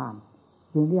พระนิพพาน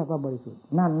จึงเรียกว่าบริสุทธิ์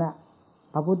นั่นแหละ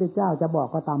พระพุทธเจ้าจะบอก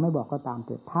ก็ตามไม่บอกก็ตามเ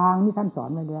ถิดทางนี้ท่านสอน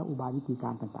ไว้แล้วอุบายวิธีกา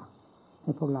รต่างๆใ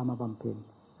ห้พวกเรามาบำเพ็ญ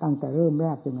ตั้งแต่เริ่มแร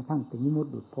กจนกระทั่งถึงวิมุตติ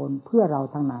หลุดพ้นเพื่อเรา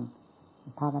ทั้งนั้น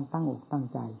พากันตั้งอกตั้ง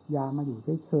ใจอย่ามาอยู่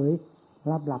เฉยๆ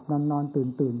หลับนอนตื่น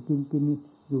กิน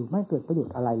อยู่ไม่เกิดประโยช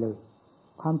น์อะไรเลย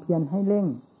ความเพียรให้เร่ง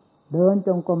เดินจ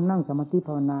งกรมนั่งสมาธิภ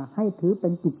าวนาให้ถือเป็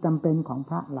นกิจจำเป็นของ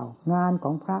พระเรางานข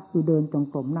องพระคือเดินจง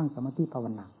กรมนั่งสมาธิภาว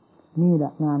นานี่แหล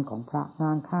ะงานของพระง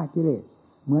านฆ่ากิเลส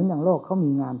เหมือนอย่างโลกเขามี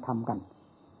งานทำกัน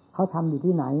เขาทำอยู่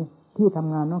ที่ไหนที่ท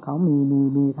ำงานของเขา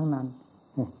มีทั้งนั้น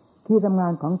ที่ทำงา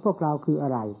นของพวกเราคืออะ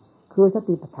ไรคือส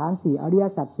ติปัฏฐาน4อริย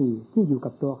สัจ4ที่อยู่กั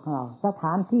บตัวของเราสถ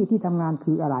านที่ที่ทำงาน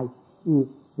คืออะไรอีก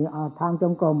เดี๋ยวเอาทางจ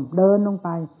งกรมเดินลงไป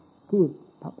ที่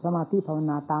สมาธิภาว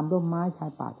นาตามร่มไม้ชา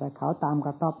ยป่าชายเขาตามก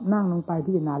ระต๊อบนั่งลงไป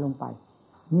พิจารณาลงไป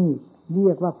นี่เรี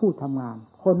ยกว่าผู้ทำงาน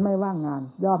คนไม่ว่างงาน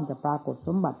ย่อมจะปรากฏส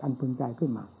มบัติอันพึงใจขึ้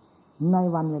นมาใน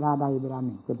วันเวลาใดเวลาห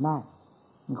นึ่งจนได้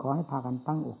ขอให้พากัน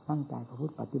ตั้งอกตั้งใจประพฤ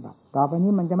ติปฏิบัติต่อไป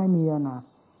นี้มันจะไม่มีแล้วนะ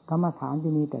กรรมฐานจะ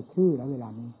มีแต่ชื่อแล้วเวลา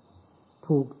นี้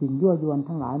ถูกสิ่งยั่วยวน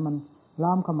ทั้งหลายมันล้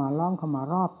อมเข้ามา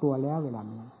รอบตัวแล้วเวลา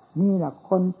นี้นี่แหละ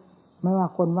คนไม่ว่า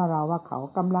คนว่าเราว่าเขา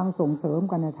กำลังส่งเสริม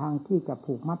กันในทางที่จะ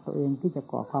ผูกมัดตัวเองที่จะ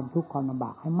ก่อความทุกข์ความลำบ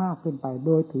ากให้มากขึ้นไปโด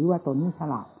ยถือว่าตนนี้ฉ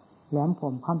ลาดแหลมค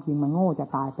มความจริงมันโง่จะ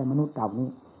ตายเป็นมนุษย์เหล่านี้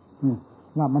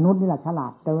ว่ามนุษย์นี่แหละฉลา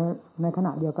ดแต่ในขณ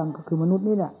ะเดียวกันก็คือมนุษย์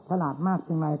นี่แหละฉลาดมากเ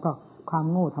พียงไรก็ความ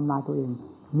โง่ทำลายตัวเอง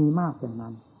มีมากอย่าง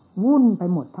นั้นวุ่นไป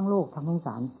หมดทั้งโลกทั้งสงส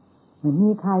ารไม่มี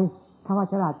ใครถ้าว่า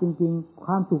ฉลาดจริงๆค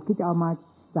วามสุขที่จะเอามา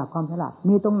จากความฉลาด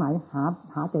มีตรงไหน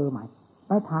หาเจอไหมไ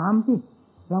ปถามสิ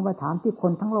ลองไปถามที่ค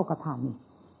นทั้งโลกฐานนี่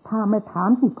ถ้าไม่ถาม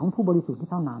จิตของผู้บริสุทธิ์ที่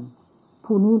เท่านั้น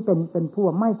ผู้นี้เป็นผู้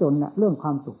ไม่จนนะเรื่องคว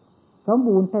ามสุขสม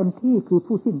บูรณ์เต็มที่คือ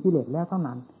ผู้สิ้นกิเลสแล้วเท่า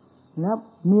นั้นแล้ว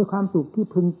มีความสุขที่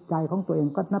พึงใจของตัวเอง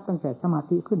ก็นับตั้งแต่สมา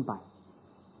ธิขึ้นไป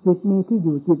จิตมีที่อ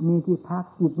ยู่จิตมีที่พัก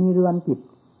จิตมีเรือนจิต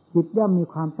ย่อมมี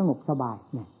ความสงบสบาย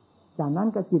เนี่ยจากนั้น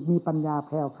ก็จิตมีปัญญาแ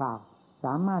ผ่วพราวส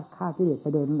ามารถฆ่ากิเลสไป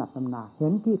โดยลำดับลำดาเห็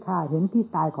นที่ฆ่าเห็นที่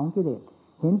ตายของกิเลส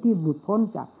เห็นที่หลุดพ้น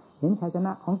จากเห็นชัยชน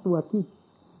ะของตัวที่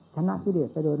ชนะกิเลส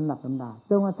ไปโดยลำดับลำดา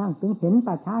จนกระทั่งถึงเห็น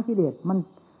ป่าช้ากิเลสมัน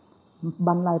บ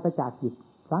รรลัยไปจากจิต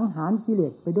สังหารกิเล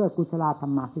สไปด้วยกุศลธร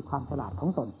รมะคือความฉลาดของ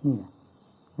ตนนี่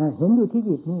เห็นอยู่ที่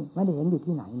จิตนี่ไม่ได้เห็นอยู่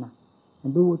ที่ไหนนะ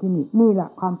ดูที่นี่แหละ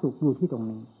ความสุขอยู่ที่ตรง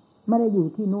นี้ไม่ได้อยู่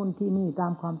ที่นู่นที่นี่ตา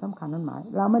มความสำคัญนั้นหมาย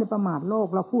เราไม่ได้ประมาทโลก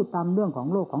เราพูดตามเรื่องของ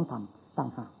โลกของธรรมต่าง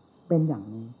หากเป็นอย่าง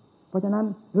นี้เพราะฉะนั้น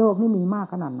โลกนี้มีมาก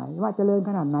ขนาดไหนว่าเจริญ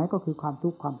ขนาดไหนก็คือความทุ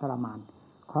กข์ความทรมาน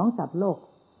ของสัตว์โลก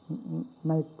ใ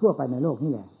นทั่วไปในโลก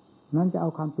นี่แหละนั้นจะเอา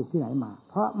ความสุขที่ไหนมา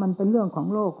เพราะมันเป็นเรื่องของ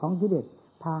โลกของกิเลส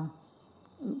พา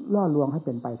ล่อลวงให้เ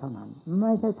ป็นไปเท่านั้นไ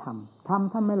ม่ใช่ธรรม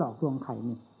ท่านไม่หลอกลวงใคร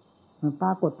นี่ปร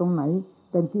ากฏตรงไหน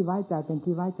เป็นที่ไว้ใจเป็น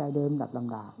ที่ไว้ใจเดิมดับล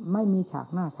ำดาไม่มีฉาก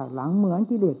หน้าฉากหลังเหมือน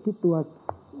กิเลสที่ตัว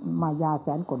มายาแส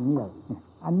นกลนี้เลย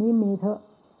อันนี้มีเถอะ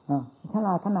ฉล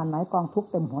าดขนาดไหนกองทุกข์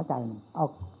เต็มหัวใจ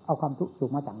เอาความทุกข์สุข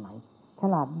มาจากไหนฉ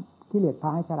ลาดกิเลสพา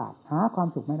ให้ฉลาดหาความ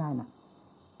สุขไม่ได้นะ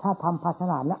ถ้าทำพาฉ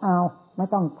ลาดแล้วเอาไม่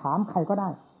ต้องถามใครก็ได้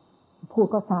พูด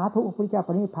ก็สาธุพระพุทธเจ้าป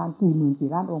รินิพพานกี่หมื่นกี่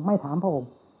ล้านองค์ไม่ถามพระองค์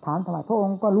ถามทำไมพระอง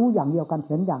ค์ก็รู้อย่างเดียวกันเ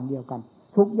ห็นอย่างเดียวกัน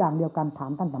ทุกอย่างเดียวกันถา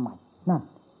มท่านทำไม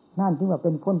นั่นถึงว่าเ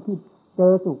ป็นคนที่เจ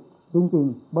อสุขจริง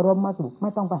ๆบรมสุขไ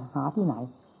ม่ต้องไปหาที่ไหน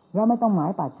แล้วไม่ต้องหมาย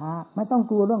ป่าช้าไม่ต้อง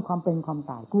กลัวเรื่องความเป็นความ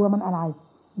ตายกลัวมันอะไร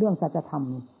เรื่องสัจธรรม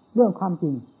นี่เรื่องความจริ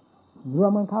งรว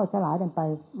มมันเข้าฉลายกันไป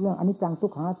เรื่องอนิจจังทุ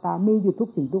กขังอนัตตามีอยู่ทุก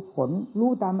สิ่งทุกผลรู้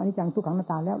ตามอนิจจังทุกขังอนัต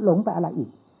ตาแล้วหลงไปอะไรอีก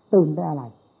ตื่นไปอะไร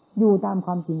อยู่ตามค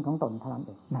วามจริงของตนเท่านั้นเ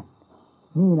อง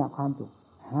นี่แหละความสุข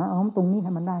หาเอาตรงนี้ใ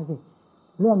ห้มันได้สิ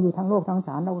เรื่องอยู่ทั้งโลกทั้งส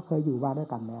ารเราก็เคยอยู่มาด้วย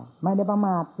กันแล้วไม่ได้ประม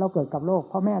าทเราเกิดกับโลก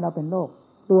พ่อแม่เราเป็นโลก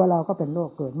ตัวเราก็เป็นโลก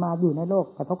เกิดมาอยู่ในโลก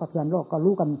กระทบกระเทือนโลกก็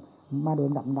รู้กันมาโดย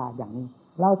ดับดาอย่างนี้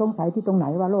เราสงสัยที่ตรงไหน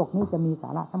ว่าโลกนี้จะมีสา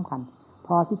ระสำคัญพ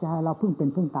อที่จะให้เราพึ่งเป็น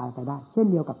พึ่งตายไปได้เช่น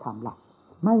เดียวกับธรรมหลัก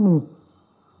ไม่มี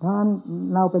เพราะฉะนั้น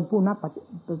เราเป็นผู้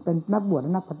เป็นนักบวชแล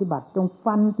ะนักปฏิบัติจง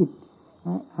ฟันจิต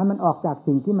ให้มันออกจาก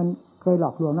สิ่งที่มันเคยหล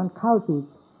อกลวงนั้นเข้า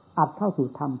สู่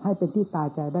ธรรมให้เป็นที่ตาย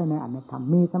ใจได้ในอนัตธรรม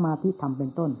มีสมาธิธรรมเป็น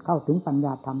ต้นเข้าถึงปัญญ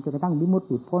าธรรมจนกระทั่งวิมุตติ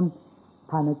หลุดพ้น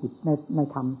ภายในจิตใน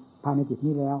ธรรมภายในจิต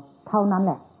นี้แล้วเท่านั้นแ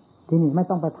หละทีนี้ไม่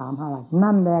ต้องไปถามอะไร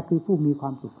นั่นแหละคือผู้มีควา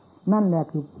มสุขนั่นแหละ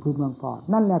คือผู้เมืองพอ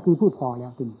นั่นแหละคือผู้พอแล้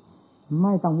วจริงไ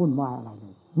ม่ต้องวุ่นวายอะไรเล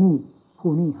ยนี่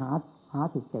ผู้นี้หา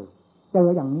สุขเจอ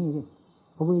อย่างนี้สิ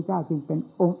พระพุทธเจ้าจึงเป็น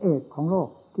องค์เอกของโลก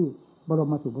ที่บร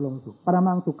มสุขปร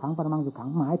มังสุขขัง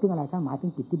หมายถึงอะไรท่านหมายถึ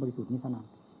งจิตที่บริสุทธิ์นี้เท่านั้น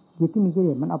จิตที่มีกิเล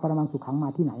สมันเอาปรมังสุขขังมา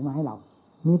ที่ไหนมาให้เรา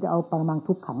มีแต่เอาปรมัง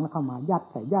ทุกขังแล้วเข้ามายัด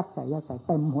ใส่เ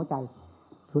ต็มหัวใจ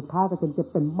สุดท้ายก็จนจะ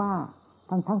เป็นบ้า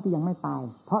ทั้งที่ยังไม่ตาย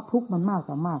เพราะทุกข์มันมาก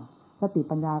สติ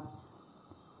ปัญญา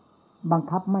บัง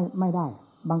คับไม่ได้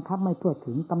บังคับไม่ทั่ว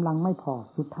ถึงกำลังไม่พอ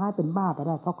สุดท้ายเป็นบ้าไปไ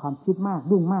ด้เพราะความคิดมาก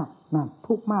ยุ่งมากนั่น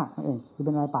ทุกข์มากนั่นเองคือเ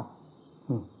ป็นอะไรปัด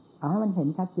เอาให้มันเห็น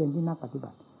ชัดเจนที่นักปฏิบั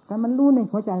ติแต่มันรู้ใน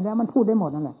หัวใจแล้วมันพูดได้หม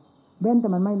ดนั่นแหละเว้นแต่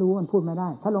มันไม่รู้มันพูดไม่ได้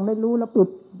ถ้าลงได้รู้แล้วปิด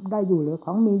ได้อยู่หรือข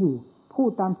องมีอยู่พูด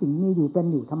ตามสิ่งมีอยู่เป็น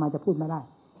อยู่ทำไมจะพูดไม่ได้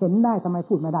เห็นได้ทำไม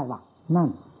พูดไม่ได้วะนั่น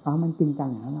เอามันจริงจัง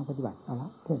อย่างนั้นนักปฏิบัติเอาละ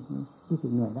เท่านี้รู้สึ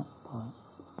กเหนื่อยแล้วพอ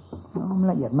มัน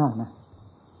ละเอียดมากนะ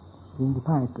สิ่งที่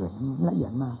พ่ายเกิดละเอีย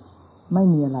ดมากไม่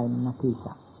มีอะไรนะที่จ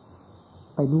ะ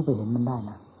ไปรู้ไปเห็นมันได้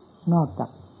นะนอกจาก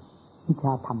วิช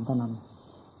าธรรมเท่านั้น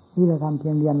วิชาธรรมเพี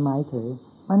ยงเรียนไม้เฉย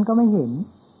มันก็ไม่เห็น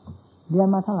เรียน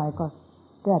มาเท่าไหร่ก็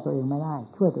แก้ตัวเองไม่ได้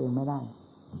ช่วยตัวเองไม่ได้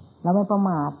เราไม่ประม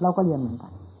าทเราก็เรียนเหมือนกั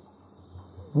น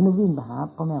นี่นึกวิ่งไปหา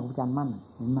พ่อแม่ครูอาจารย์มั่น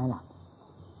เห็นไหมล่ะ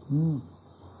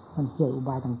ท่านเชื่ออุบ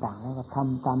ายต่างๆแล้วก็ท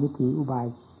ำตามวิธีอุบาย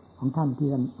ของท่านที่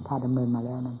ท่านพาดำเนินมาแ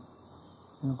ล้วนั้น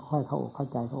ค่อยเข้าอกเข้า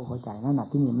ใจนั่นแหละ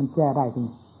ที่นี่มันแก้ได้ที่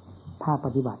นี่ภาคป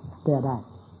ฏิบัติแก้ได้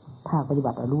ภาคปฏิ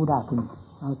บัติรู้ได้ที่นี่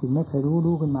เอาสิ่งไม่เคย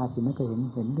รู้ขึ้นมาสิ่งไม่เคยเห็น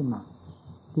ขึ้นมา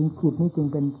จึงจิตนี้จึง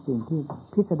เป็นสิ่งที่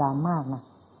พิสดารมากนะ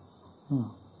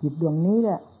จิตดวงนี้แห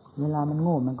ละเวลามันโ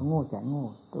ง่มันก็โง่แสนโง่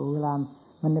แต่เวลา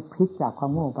มันพลิกจากควา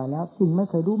มโง่ไปแล้วสิ่งไม่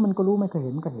เคยรู้มันก็รู้ไม่เคยเ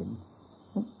ห็นมันก็เห็น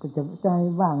ก็จะ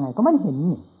ว่าไงก็มันเห็น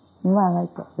นี่ไม่ว่าไง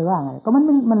จะว่าไงก็มั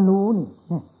นรู้นี่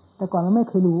เนี่ยแต่ก่อนมันไม่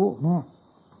เคยรู้เนี่ย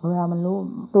เวลามันรู้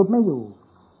ปิดไม่อยู่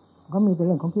ก็มีแต่เ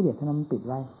รื่องของกิเลสที่มันปิด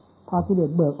ไว้พอกิเลส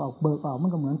เบิกออกมั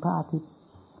นก็เหมือนพระอาทิตย์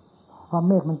พอเ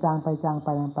มฆมันจางไป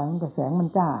มันก็แสงมัน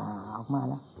จ้าออกมา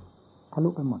แล้วทะลุ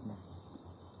ไปหมดเลย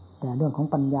แต่เรื่องของ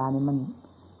ปัญญาเนี่ยมัน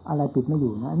อะไรปิดไม่อ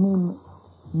ยู่นะอันนี้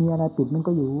มีอะไรปิดมัน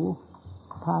ก็อยู่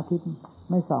พระอาทิตย์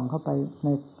ไม่ส่องเข้าไปใน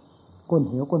ก้น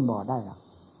เหวก้นบ่อได้หรอก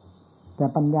แต่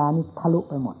ปัญญานี่ทะลุ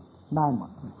ไปหมดได้หมด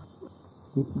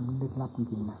จิตมันลึกลับจ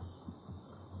ริงๆนะ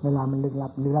เวลามันลึกลั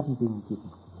บจริงๆจิต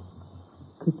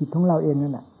คือจิตของเราเองนั่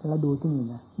นแหละเราดูที่นี่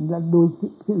นะเราดู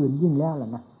ที่อื่นยิ่งแล้วแหละ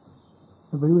นะเ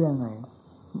ราไปรู้ได้ไง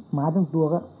หมาทั้งตั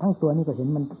วนี่ก็เห็น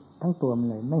มันทั้งตัวมัน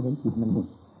เลยไม่เห็นจิตมันนี่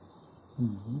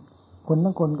คน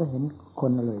ทั้งคนก็เห็นค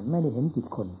นเลยไม่ได้เห็นจิต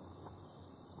คน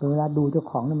เวลาดูเจ้า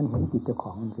ของนี่มันเห็นจิตเจ้าข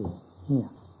องมันสิเนี่ย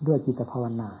ด้วยจิตภาว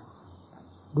นา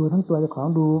ดูทั้งตัวเจ้าของ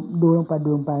ดูลงไ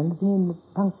ปที่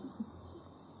ทั้ง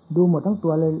ดูหมดทั้งตั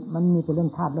วเลยมันมีแต่เรื่อง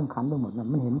ธาตุเรื่องขันธ์ไปหมด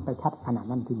มันเห็นไปชัดขนาด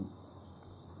นั้นที่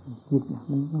จิต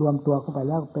มันรวมตัวเข้าไป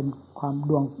แล้วเป็นความ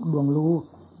ดวงรู้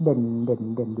เด่น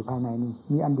อยู่ภายในนี่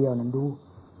มีอันเดียวนั้นดู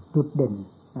จุดเด่น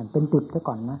นั่นเป็นจุดซะ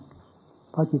ก่อนนะ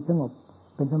พอจิตสงบ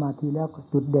เป็นสมาธิแล้ว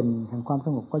จุดเด่นแห่งความส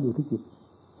งบก็อยู่ที่จิต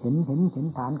เห็น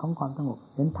ฐานของความสงบ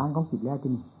เห็นฐานของจิตแล้วจริ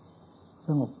งส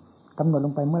งบกำหนดล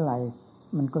งไปเมื่อไหร่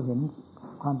มันก็เห็น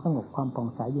ความสงบความผ่อง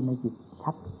ใสอยู่ในจิต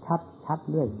ชัด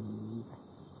เรื่อย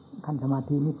ขั้นสมา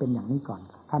ธินี่เป็นอย่างนี้ก่อน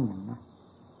ขั้นหนึ่งนะ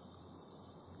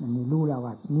อันนี้รู้แล้ว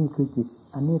ว่านี่คือจิต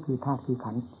อันนี้คือธาตุคือ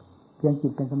ขันธ์เพียงจิ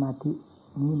ตเป็นสมาธิ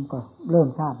นี่ก็เริ่ม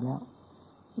ทราบแล้ว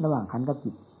ระหว่างขันธ์กับ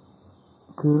จิต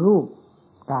คือรูป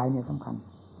กายเนี่ยสำคัญ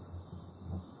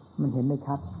มันเห็นได้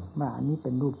ชัดว่าอันนี้เ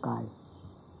ป็นรูปกาย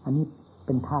อันนี้เ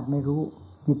ป็นธาตุไม่รู้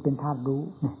จิตเป็นธาตุรู้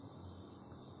เนี่ย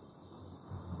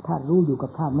ธาตุรู้อยู่กั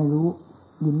บธาตุไม่รู้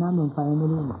ดินน้ำลมไฟไม่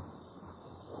รู้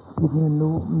จิตนี่มัน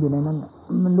รู้มันอยู่ในนั้น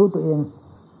มันรู้ตัวเอง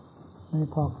ไม่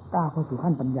พอกล้าเข้าสู่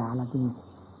ขั้นปัญญาแล้วจริง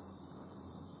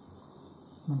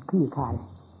มันคลี่คลาย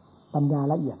ปัญญา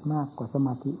ละเอียดมากกว่าสม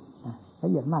าธินะละ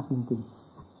เอียดมากจริง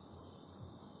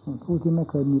ๆผู้ที่ไม่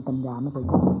เคยมีปัญญาไม่เคยเ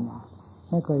ห็นปัญญา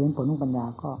ไม่เคยเห็นผลของปัญญา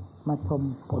ก็มาชม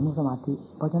ผลของสมาธิ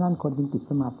เพราะฉะนั้นคนจึงติด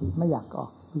สมาธิไม่อยากออ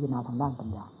กพิจารณาทางด้านปัญ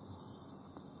ญา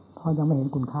เพราะยังไม่เห็น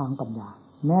คุณค่าของปัญญา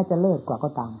แม้จะเลิศกว่าก็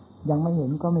ตามยังไม่เห็น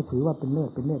ก็ไม่ถือว่าเป็นเลิศ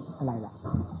อะไรล่ะ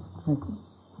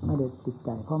ไม่ได้ติดใจ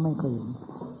เพราะไม่เคยเห็น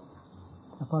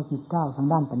แต่พอจิตก้าวทาง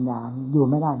ด้านปัญญาอยู่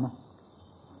ไม่ได้นะ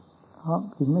เพราะ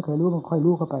สิ่งไม่เคยรู้มันค่อย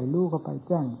รู้เข้าไปแ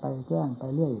จ้งไปเ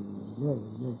รื่อ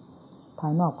ยภา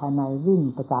ยนอกภายในวิ่ง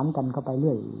ประสานกันเข้าไปเ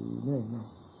รื่อย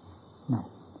นั่น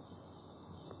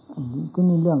ที่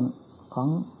นี่เรื่อง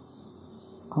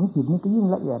ของจิตนี่ก็ยิ่ง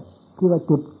ละเอียดที่ว่า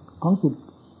จุดของจิต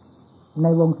ใน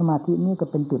วงสมาธินี่ก็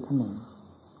เป็นจุดอันหนึ่ง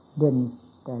เด่น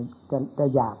แต่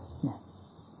หยาบเนี่ย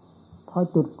พอ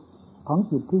จุดของ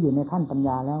จิตที่อยู่ในขั้นปัญญ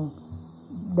าแล้ว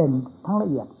เด่นทั้งละ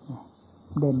เอียด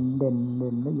เด่น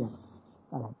ละเอียด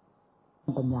อะไร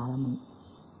ปัญญาแล้วมัน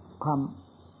ความ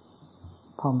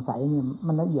ผ่องใสเนี่ย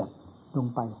มันละเอียดลง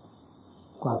ไป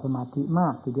กว่าสมาธิมา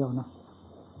กทีเดียวนะ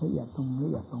ละเอียดลงเนี่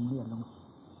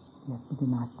ยพิจา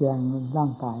รณาแจงร่า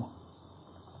งกาย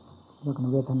เรื่อ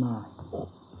งเวทนา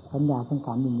สัญญาสังข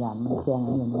ารวิญญาณมันแจงอะ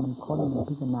ไรอย่างนี้มันค้นมัน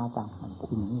พิจารณาต่างๆ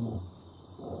สิ่งนี้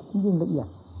ยิ่งละเอียด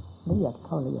เ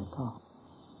ข้า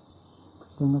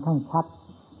จนกระทั่งชัด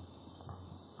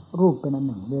รูปเป็นอันห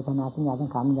นึ่งเวทนาสัญญาสัง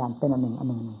ขารวิญญาณเป็นอันห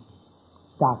นึ่ง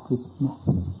จากจิตเนี่ย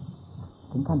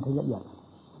ถึงขั้นที่ละเอียด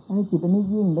อันนี้จิตอันนี้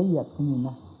ยิ่งละเอียดจริงๆน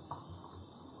ะ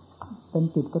เป็น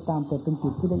จิตก็ตามแต่เป็นจิ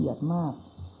ตที่ละเอียดมาก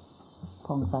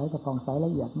ผ่องใสล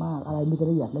ะเอียดมากอะไรมีแต่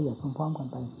ละเอียดพร้อมๆกัน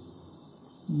ไป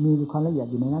มีความละเอียด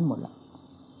อยู่ในนั้นหมดแหละ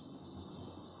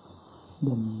เ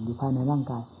ด่นอยู่ภายในร่าง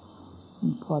กาย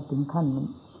พอถึงขั้น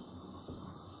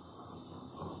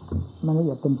มันละเ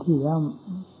อียดเต็มที่แล้ว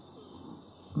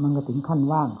มันก็ถึงขั้น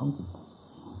ว่างของจิต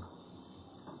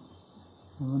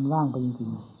มันว่างไปจริง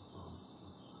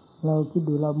ๆเราคิด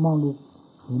ดูเรามองดู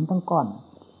หินทั้งก้อน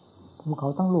ภูเขา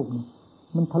ทั้งลูกนี่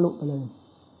มันทะลุไปเลย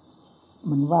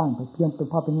มันว่างไปเพียงเป็น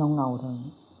พอเป็นเงาเท่านั้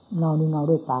นเงานี่เงา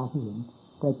ด้วยตาที่เห็น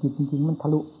แต่จิตจริงๆมันทะ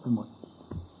ลุไปหมด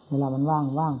เวลามันว่า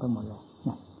งไปหมดเลยน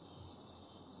ะ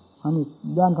อันนี้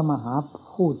ย้อนเข้ามาหา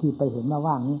ผู้ที่ไปเห็นว่า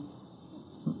ว่างนี้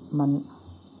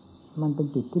มันเป็น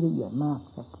จิตที่ละเอียดมาก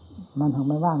มันทำ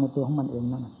ไม่ว่างในตัวของมันเอง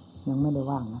นั่น ยังไม่ได้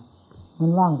ว่างนะมั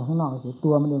นว่างแต่ข้างนอกเฉยตั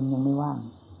วมันเองยังไม่ว่าง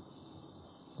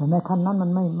แต่ในขั้นนั้นมัน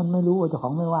ไม่รู้ว่าเจ้าขอ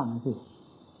งไม่ว่างสิ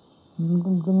มั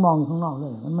นจึงมองข้างนอกเล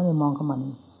ยมันไม่ได้มองเข้ามา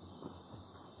นี่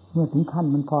เมื่อถึงขั้น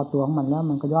มันพอตัวของมันแล้ว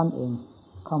มันก็ย้อนเอง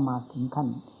เข้ามาถึงขั้น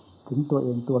ถึงตัวเอ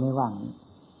งตัวไม่ว่าง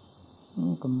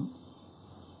นี่ก็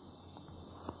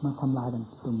มาทำลาย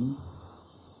ตรงนี้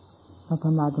ถ้าท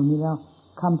ำลายตรงนี้แล้ว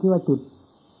คำที่ว่าจุด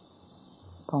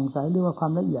ผ่องใสหรือว่าควา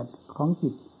มละเอียดของจิ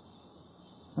ต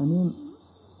อันนี้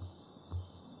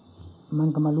มัน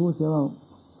ก็มารู้เสียว่า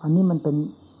อันนี้มันเป็น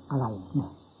อะไรเนี่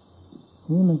ย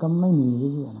นี่มันก็ไม่มีเ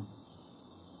รื่อยๆนะ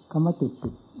คำว่าจุด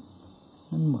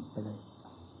มันหมดไปเลย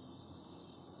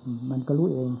มันก็รู้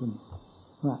เองคุณ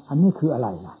ว่าอันนี้คืออะไร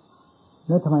ล่ะแ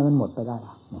ล้วทำไมมันหมดไปได้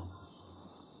ล่ะเนี่ย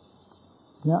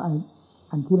แล้ว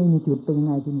อันที่ไม่มีจุดเป็นยัง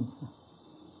ไงที่นี่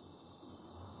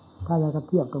ถ้าเรา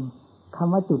เทียบกับค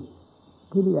ำว่าจุด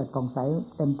ที่ละเอียดผ่องใส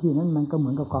เต็มที่นั้นมันก็เหมื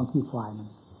อนกับกองขี้ควายมัน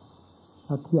เร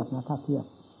าเทียบนะถ้าเทียบ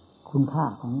คุณค่า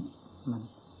ของมัน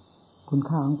คุณ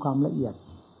ค่าของความละเอียด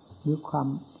หรือความ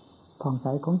ผ่องใส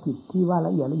ของจิตที่ว่าล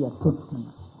ะเอียดสุด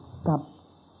กับ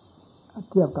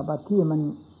เทียบกับที่มัน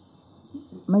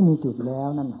ไม่มีจุดแล้ว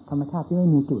นั่นธรรมชาติที่ไม่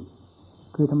มีจุด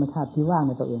คือธรรมชาติที่ว่างใ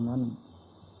นตัวเองนั้น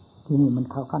ที่นี่มัน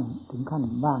เข้าขั้นถึงขั้น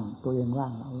ว่างตัวเองว่า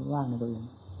งว่างในตัวเอง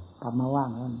กลับมาว่าง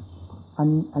แล้ว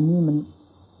อันนี้มัน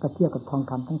ก็เทียบกับทอง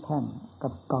คำทั้งแท่งกั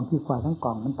บกองขี้ควายทั้งก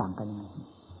องมันต่างกันยังไง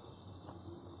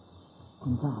คุ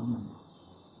ณค่าของมัน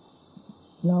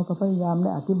เราก็พยายามได้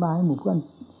อธิบายให้หมู่เพื่อน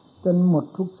จนหมด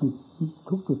ทุกจุด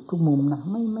ทุกมุมนะ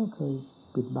ไม่เคย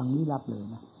ปิดบังลี้ลับเลย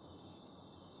นะ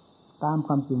ตามค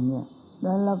วามจริงเนี่ยแ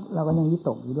ล้วเราก็ยังยึดต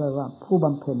กอยู่ด้วยว่าผู้บ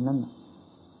ำเพ็ญนั้น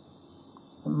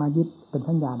มายึดเป็น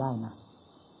สัญญาได้นะ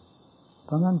เพ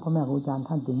ราะงั้นพ่อแม่ครูอาจารย์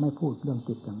ท่านจึงไม่พูดเรื่อง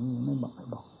จิตอย่างนี้ไม่บอ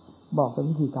กเป็น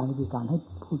วิธีการให้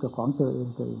ผู้เจ้าของเจอเอ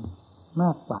งม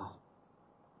ากกว่า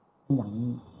อย่าง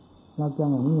นี้เราแจ้ง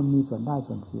อย่างนี้มันมีส่วนได้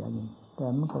ส่วนเสียอยู่แต่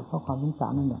มันก็เพราะความสงสา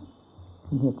รนั่นแหละเ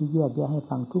ป็นเหตุที่แยกแยะให้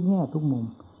ฟังทุกแง่ทุกมุม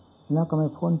แล้วก็ไม่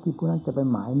พ้นที่ผู้นั้นจะไป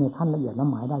หมายในขั้นละเอียดแล้ว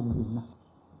หมายได้จริงๆนะ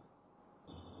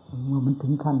เมื่อมันถึ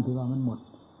งขั้นที่ว่ามันหมด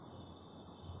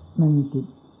ไม่มีจิต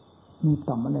มี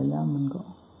ต่อมอะไรแล้วมันก็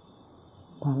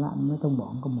ภาระมันไม่ต้องบอก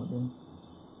ก็หมดเอง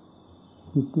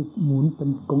จิตที่หมุนเป็น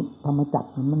ธรรมจักร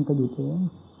มันก็หยุดเอง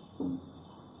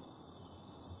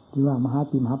ที่ว่ามหา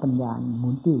จิตมหาปัญญาหมุ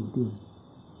นติ้ว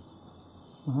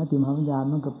มหาจิตมหาปัญญา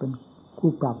มันก็เป็นคู่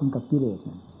ปรับกันกับกิเลส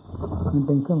มันเ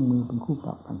ป็นเครื่องมือเป็นคู่ป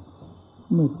รับกัน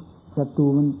เมื่อศัตรู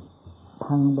มัน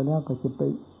พังไปแล้วก็จะไป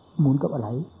หมุนกับอะไร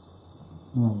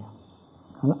ไง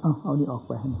เอานี่ออกไ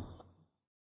ปให้